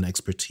time and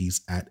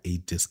expertise at a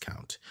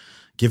discount,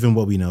 given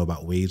what we know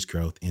about wage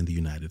growth in the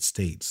United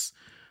States.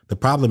 The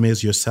problem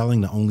is you're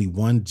selling to only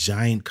one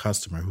giant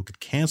customer who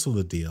could cancel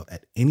the deal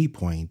at any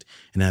point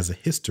and has a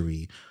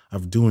history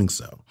of doing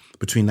so.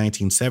 Between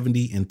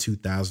 1970 and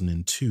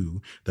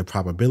 2002, the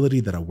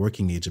probability that a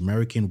working-age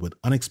American would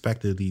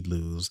unexpectedly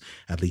lose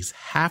at least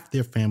half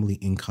their family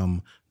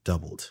income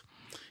doubled.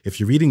 If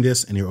you're reading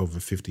this and you're over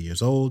 50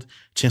 years old,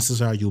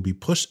 chances are you'll be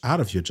pushed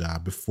out of your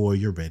job before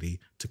you're ready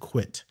to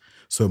quit.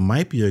 So it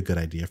might be a good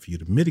idea for you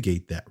to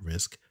mitigate that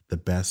risk the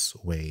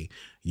best way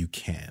you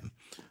can.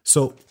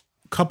 So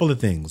couple of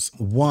things.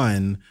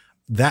 One,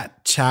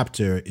 that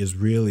chapter is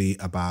really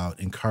about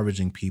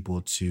encouraging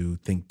people to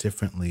think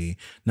differently,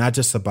 not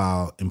just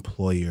about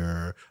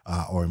employer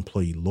or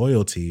employee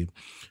loyalty,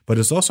 but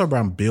it's also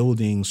around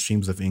building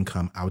streams of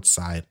income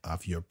outside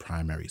of your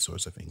primary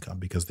source of income,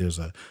 because there's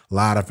a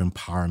lot of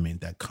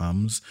empowerment that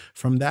comes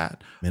from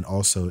that. And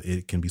also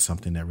it can be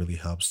something that really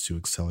helps to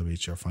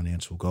accelerate your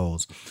financial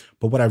goals.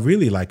 But what I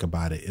really like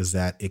about it is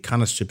that it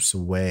kind of strips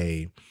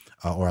away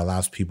or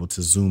allows people to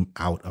zoom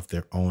out of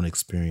their own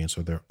experience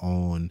or their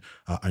own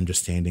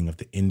understanding of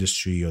the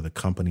industry or the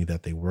company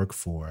that they work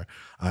for.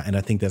 And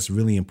I think that's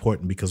really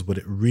important, because what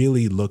it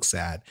really looks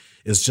at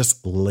is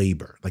just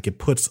labor. Like, it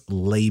puts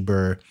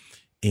labor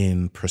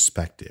in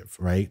perspective,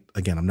 right?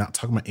 Again, I'm not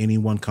talking about any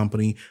one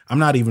company. I'm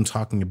not even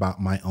talking about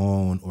my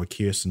own or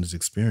Kirsten's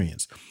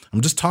experience.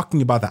 I'm just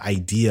talking about the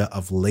idea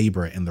of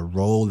labor and the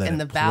role that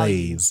it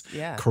plays.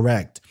 Yeah.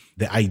 Correct.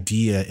 The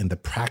idea and the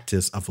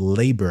practice of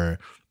labor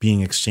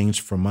being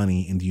exchanged for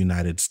money in the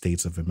United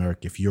States of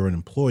America. If you're an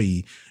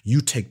employee, you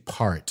take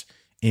part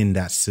in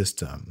that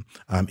system.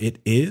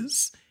 It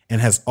is and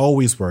has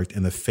always worked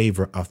in the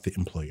favor of the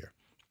employer,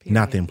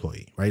 not the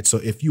employee, right? So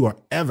if you are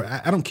ever,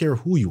 I don't care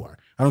who you are.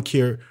 I don't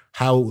care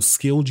how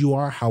skilled you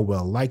are, how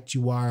well liked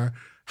you are,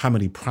 how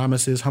many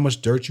promises, how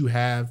much dirt you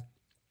have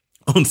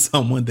on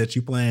someone that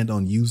you planned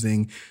on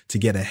using to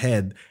get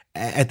ahead.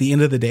 At the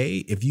end of the day,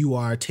 if you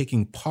are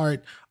taking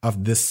part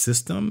of this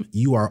system,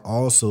 you are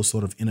also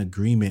sort of in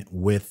agreement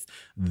with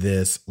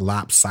this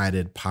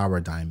lopsided power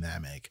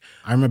dynamic.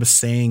 I remember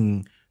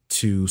saying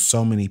to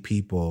so many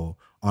people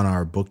on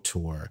our book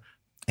tour,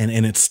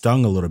 and it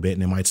stung a little bit,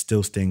 and it might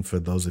still sting for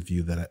those of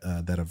you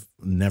that have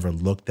never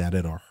looked at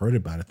it or heard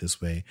about it this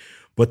way.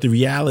 But the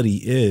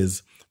reality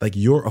is, like,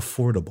 you're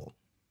affordable.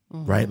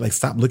 Mm-hmm. Right? Like,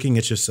 stop looking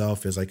at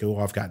yourself as like, oh,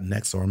 I've got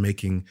next, or I'm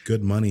making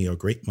good money or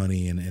great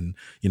money, and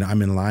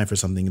I'm in line for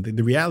something.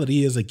 The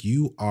reality is, like,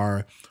 you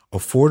are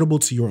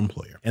affordable to your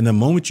employer. And the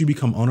moment you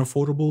become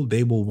unaffordable,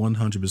 they will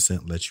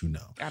 100% let you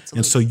know. Absolutely.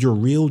 And so your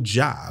real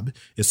job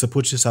is to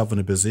put yourself in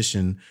a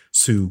position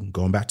to,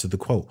 going back to the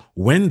quote,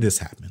 when this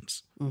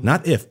happens,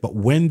 not if, but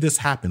when this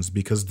happens,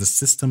 because the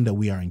system that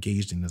we are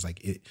engaged in is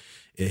like, it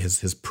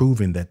has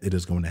proven that it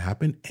is going to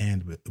happen,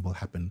 and it will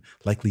happen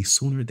likely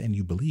sooner than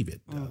you believe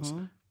it does.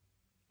 Mm-hmm.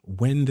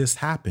 When this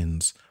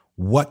happens,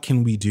 what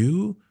can we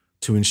do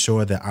to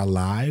ensure that our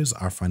lives,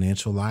 our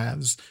financial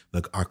lives,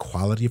 like our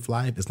quality of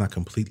life, is not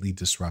completely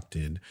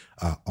disrupted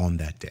on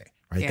that day,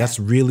 right? Yeah. That's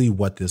really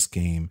what this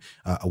game,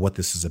 what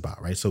this is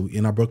about, right? So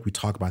in our book, we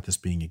talk about this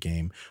being a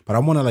game, but I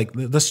want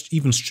to let's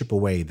even strip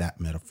away that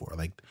metaphor.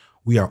 Like,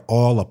 we are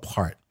all a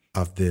part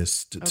of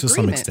this to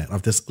some extent,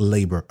 of this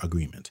labor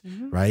agreement,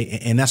 right?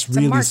 And that's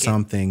really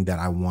something that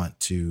I want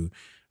to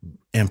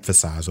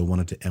emphasize, or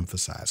wanted to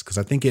emphasize, because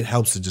I think it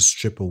helps to just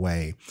strip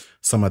away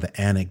some of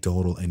the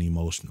anecdotal and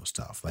emotional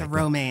stuff, like the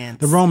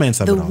romance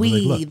of it all.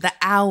 We, like, the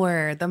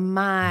hour, the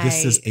my.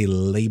 This is a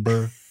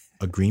labor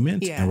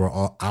agreement, and we're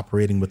all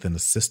operating within a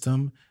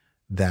system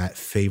that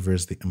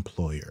favors the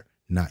employer,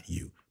 not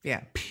you.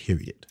 Yeah.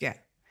 Period. Yeah.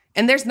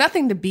 And there's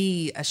nothing to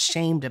be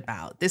ashamed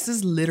about. This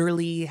is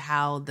literally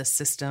how the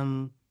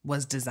system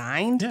was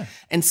designed. Yeah.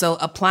 And so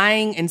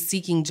applying and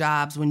seeking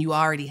jobs when you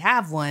already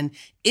have one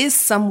is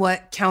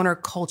somewhat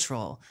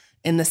countercultural.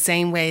 in the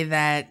same way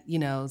that,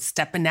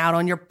 stepping out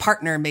on your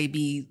partner may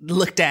be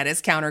looked at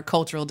as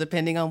countercultural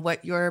depending on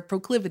what your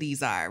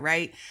proclivities are,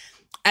 right?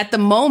 At the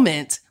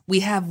moment, we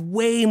have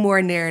way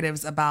more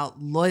narratives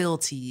about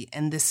loyalty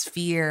and this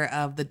fear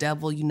of the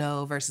devil you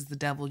know versus the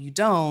devil you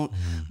don't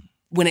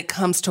when it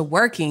comes to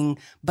working.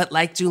 But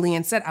like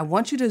Julian said, I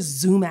want you to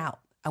zoom out.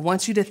 I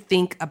want you to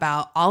think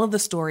about all of the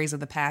stories of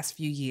the past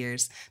few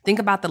years. Think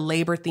about the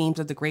labor themes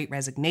of the Great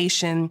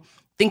Resignation.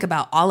 Think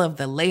about all of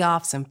the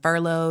layoffs and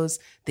furloughs.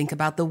 Think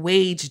about the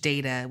wage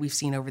data we've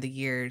seen over the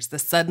years, the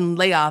sudden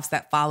layoffs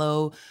that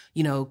follow,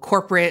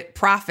 corporate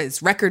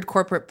profits, record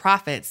corporate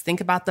profits.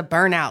 Think about the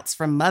burnouts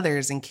from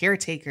mothers and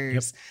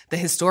caretakers, the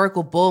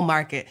historical bull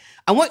market.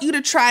 I want you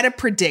to try to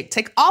predict,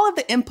 take all of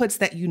the inputs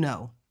that you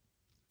know,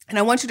 and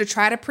I want you to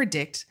try to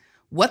predict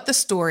what the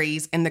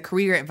stories and the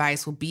career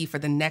advice will be for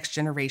the next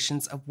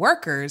generations of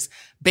workers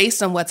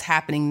based on what's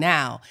happening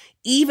now,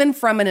 even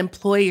from an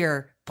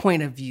employer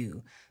point of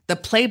view. The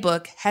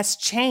playbook has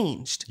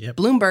changed.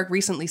 Bloomberg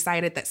recently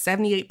cited that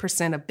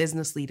 78% of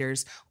business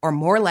leaders are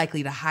more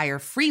likely to hire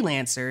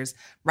freelancers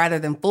rather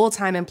than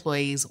full-time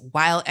employees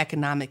while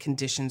economic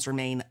conditions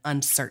remain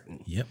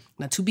uncertain.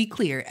 Now, to be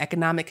clear,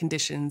 economic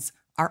conditions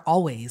are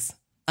always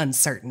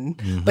uncertain,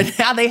 but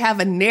now they have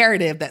a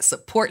narrative that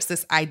supports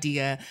this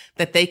idea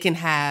that they can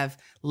have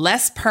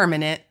less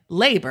permanent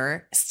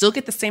labor, still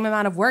get the same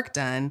amount of work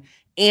done,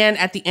 and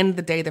at the end of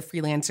the day, the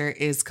freelancer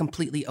is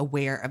completely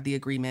aware of the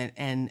agreement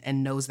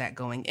and knows that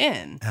going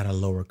in. At a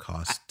lower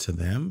cost to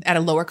them. At a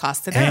lower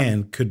cost to them.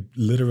 And could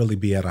literally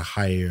be at a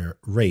higher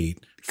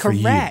rate for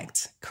you.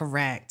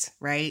 Correct,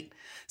 right?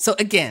 So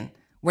again,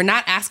 we're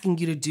not asking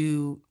you to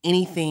do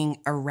anything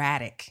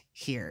erratic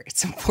here.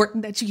 It's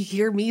important that you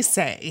hear me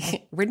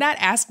say, we're not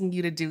asking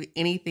you to do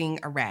anything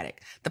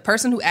erratic. The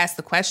person who asked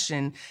the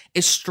question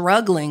is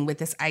struggling with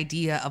this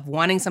idea of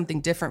wanting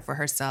something different for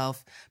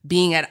herself,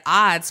 being at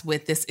odds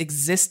with this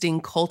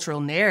existing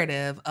cultural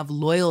narrative of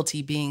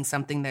loyalty being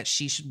something that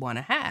she should want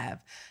to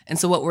have. And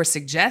so what we're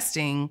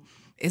suggesting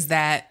is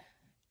that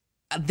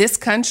this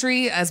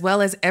country, as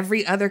well as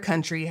every other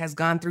country, has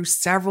gone through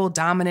several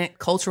dominant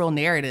cultural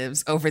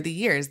narratives over the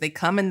years. They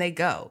come and they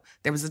go.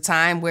 There was a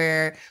time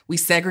where we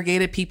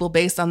segregated people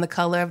based on the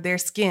color of their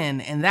skin,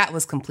 and that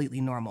was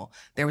completely normal.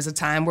 There was a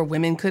time where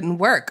women couldn't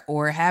work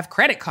or have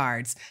credit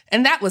cards,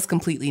 and that was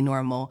completely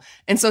normal.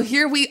 And so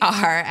here we are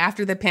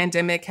after the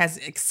pandemic has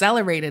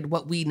accelerated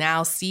what we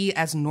now see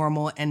as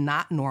normal and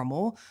not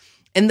normal.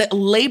 And the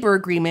labor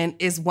agreement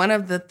is one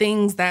of the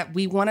things that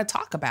we want to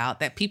talk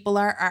about, that people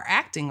are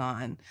acting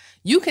on.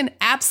 You can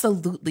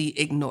absolutely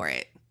ignore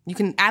it. You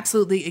can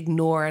absolutely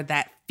ignore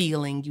that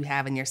feeling you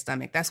have in your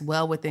stomach. That's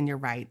well within your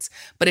rights.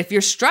 But if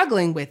you're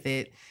struggling with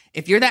it,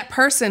 if you're that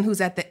person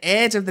who's at the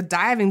edge of the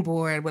diving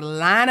board with a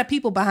line of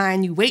people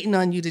behind you waiting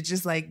on you to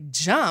just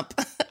jump,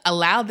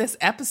 allow this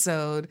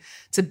episode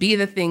to be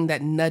the thing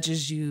that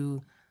nudges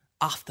you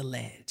off the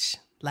ledge.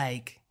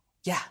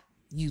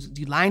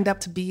 You lined up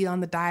to be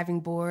on the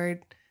diving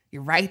board.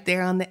 You're right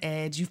there on the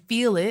edge. You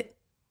feel it.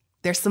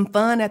 There's some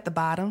fun at the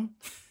bottom.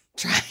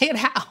 Try it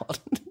out.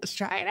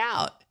 Try it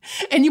out.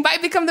 And you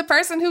might become the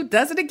person who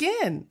does it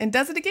again and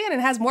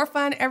and has more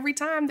fun every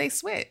time they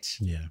switch.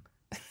 Yeah.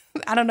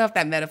 I don't know if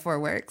that metaphor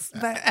works,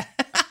 but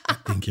I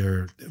think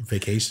your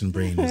vacation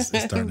brain is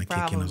starting to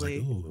kick in. I was like,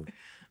 ooh,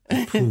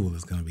 the pool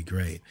is going to be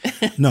great.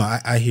 No,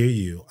 I hear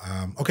you.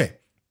 Okay.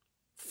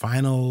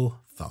 Final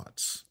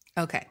thoughts.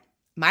 Okay.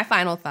 My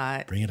final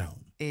thought, bring it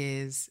on,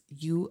 is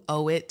you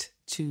owe it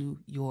to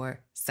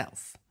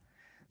yourself.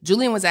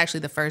 Julian was actually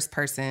the first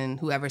person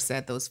who ever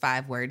said those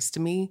 5 words to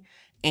me,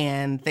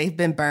 and they've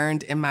been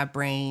burned in my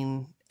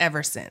brain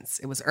ever since.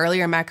 It was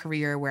earlier in my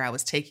career where I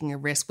was taking a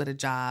risk with a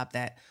job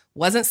that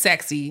wasn't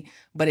sexy,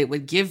 but it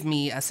would give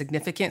me a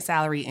significant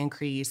salary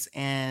increase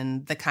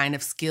and the kind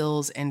of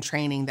skills and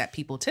training that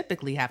people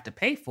typically have to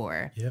pay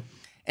for. Yep.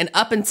 And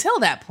up until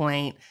that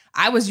point,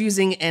 I was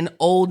using an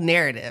old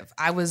narrative.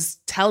 I was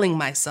telling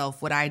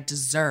myself what I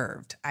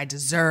deserved. I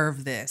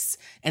deserve this.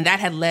 And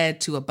that had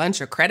led to a bunch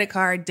of credit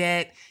card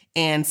debt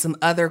and some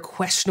other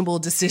questionable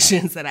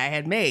decisions that I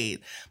had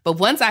made. But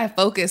once I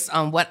focused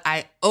on what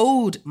I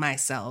owed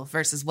myself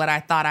versus what I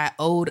thought I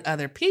owed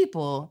other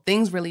people,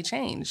 things really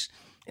changed.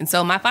 And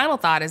so my final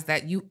thought is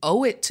that you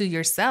owe it to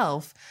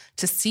yourself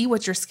to see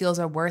what your skills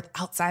are worth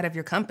outside of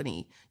your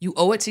company. You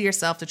owe it to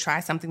yourself to try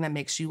something that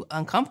makes you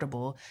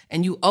uncomfortable.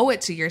 And you owe it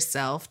to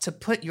yourself to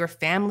put your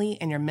family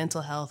and your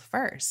mental health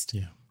first.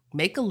 Yeah.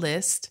 Make a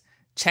list,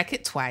 check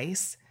it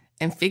twice,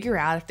 and figure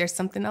out if there's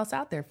something else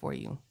out there for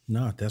you.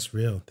 No, that's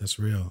real. That's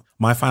real.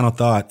 My final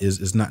thought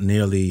is not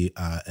nearly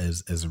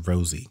as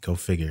rosy. Go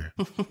figure.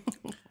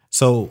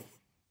 So,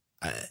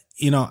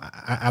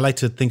 I like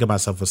to think of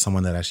myself as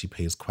someone that actually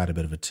pays quite a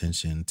bit of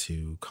attention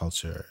to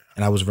culture.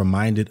 And I was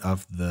reminded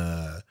of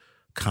the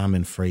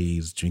common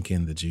phrase,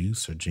 drinking the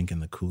juice or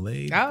drinking the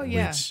Kool-Aid. Oh,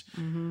 yeah. Which,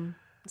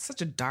 It's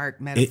such a dark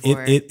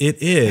metaphor.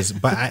 It is,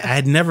 but I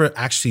had never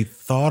actually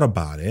thought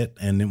about it.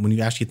 And when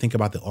you actually think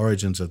about the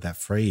origins of that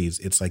phrase,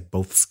 it's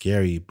both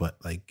scary, but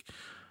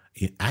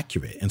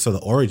accurate. And so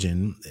the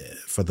origin,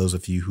 for those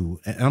of you who,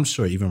 and I'm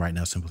sure even right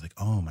now, some people are like,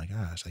 oh my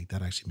gosh, like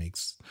that actually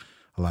makes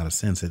a lot of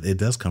sense. It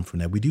does come from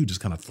that. We do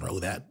just kind of throw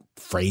that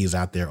phrase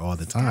out there all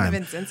the time. Kind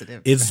of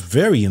insensitive. It's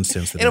very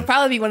insensitive. It'll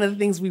probably be one of the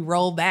things we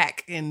roll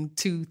back in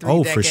 2-3 decades.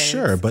 Oh, for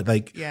sure. But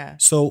like,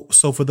 so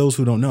for those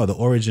who don't know, the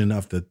origin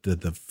of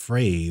the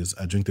phrase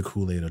drink the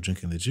Kool-Aid or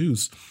drinking the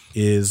juice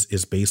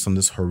is based on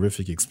this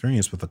horrific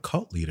experience with a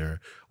cult leader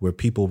where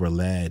people were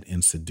led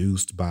and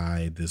seduced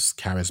by this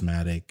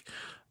charismatic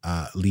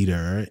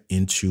leader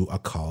into a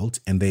cult,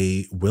 and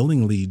they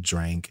willingly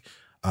drank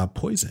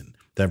poison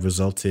that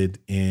resulted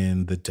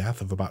in the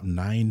death of about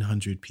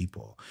 900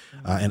 people.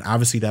 And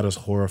obviously that is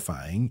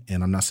horrifying.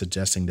 And I'm not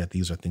suggesting that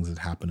these are things that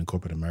happen in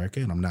corporate America.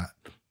 And I'm not,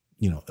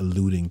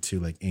 alluding to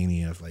like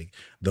any of like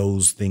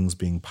those things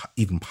being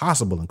even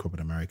possible in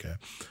corporate America.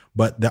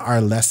 But there are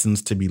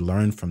lessons to be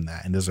learned from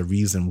that. And there's a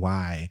reason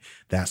why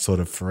that sort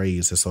of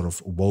phrase has sort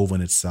of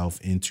woven itself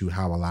into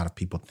how a lot of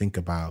people think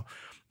about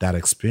that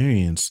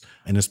experience.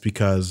 And it's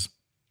because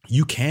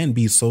you can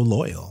be so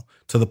loyal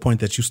to the point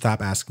that you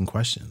stop asking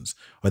questions,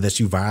 or that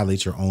you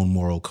violate your own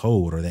moral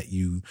code, or that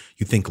you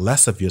think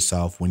less of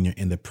yourself when you're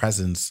in the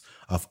presence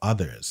of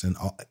others. And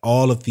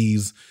all of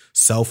these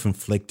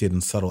self-inflicted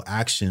and subtle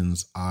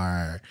actions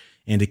are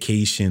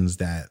indications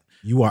that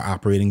you are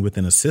operating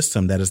within a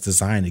system that is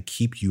designed to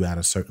keep you at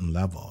a certain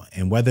level.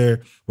 And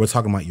whether we're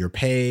talking about your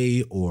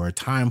pay or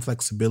time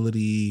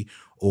flexibility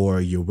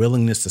or your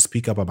willingness to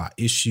speak up about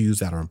issues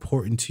that are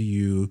important to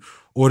you,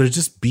 or to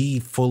just be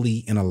fully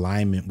in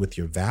alignment with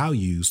your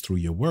values through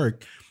your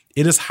work,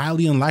 it is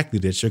highly unlikely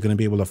that you're going to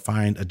be able to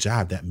find a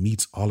job that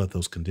meets all of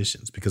those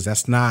conditions, because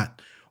that's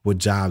not what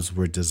jobs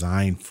were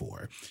designed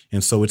for.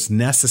 And so it's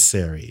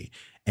necessary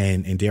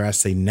and dare I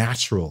say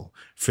natural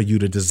for you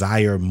to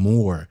desire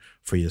more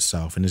for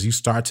yourself. And as you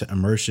start to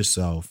immerse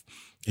yourself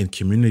in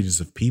communities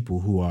of people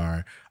who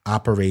are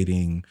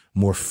operating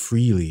more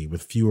freely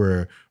with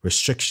fewer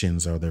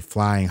restrictions, or they're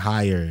flying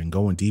higher and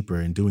going deeper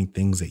and doing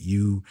things that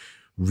you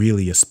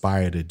really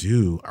aspire to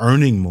do,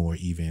 earning more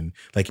even,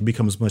 like it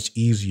becomes much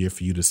easier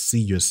for you to see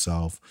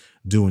yourself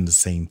doing the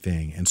same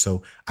thing. And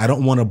so I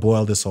don't want to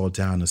boil this all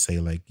down and say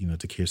like,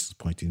 to Kirsten's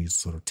point, you need to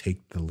sort of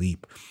take the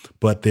leap.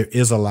 But there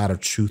is a lot of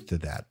truth to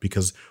that,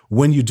 because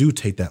when you do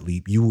take that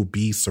leap, you will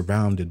be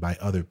surrounded by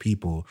other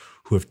people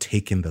who have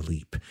taken the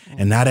leap.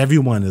 And not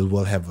everyone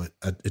will have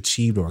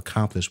achieved or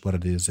accomplished what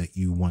it is that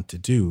you want to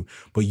do,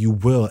 but you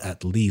will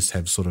at least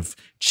have sort of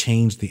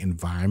changed the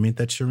environment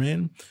that you're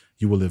in.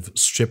 You will have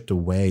stripped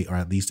away, or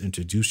at least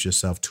introduced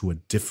yourself to a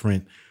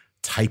different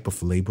type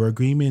of labor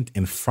agreement.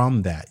 And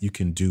from that, you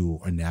can do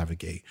or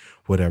navigate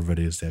whatever it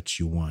is that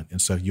you want.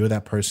 And so if you're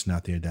that person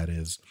out there that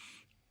is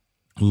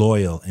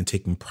loyal and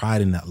taking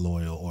pride in that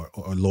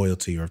or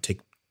loyalty, or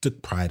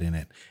took pride in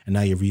it, and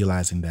now you're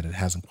realizing that it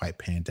hasn't quite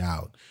panned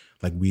out,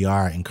 like we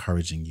are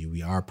encouraging you,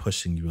 we are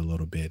pushing you a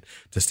little bit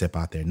to step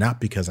out there,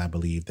 not because I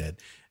believe that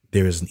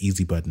there is an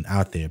easy button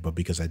out there, but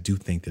because I do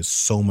think there's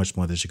so much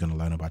more that you're going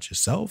to learn about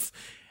yourself.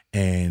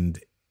 And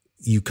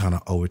you kind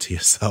of owe it to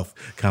yourself,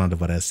 kind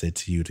of what I said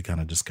to you, to kind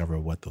of discover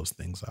what those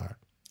things are.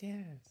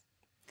 Yes.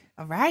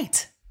 All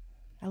right.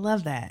 I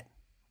love that.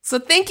 So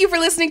thank you for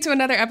listening to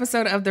another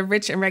episode of the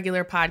Rich and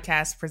Regular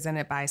podcast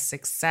presented by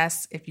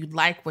Success. If you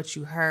like what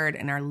you heard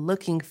and are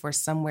looking for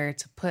somewhere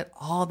to put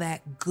all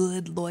that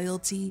good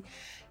loyalty,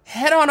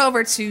 head on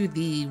over to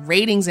the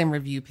ratings and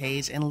review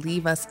page and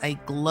leave us a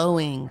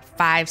glowing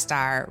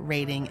 5-star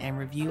rating and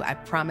review. I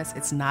promise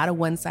it's not a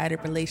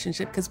one-sided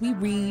relationship, because we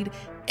read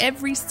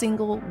every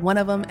single one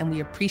of them and we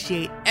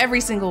appreciate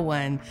every single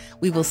one.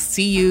 We will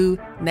see you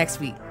next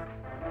week.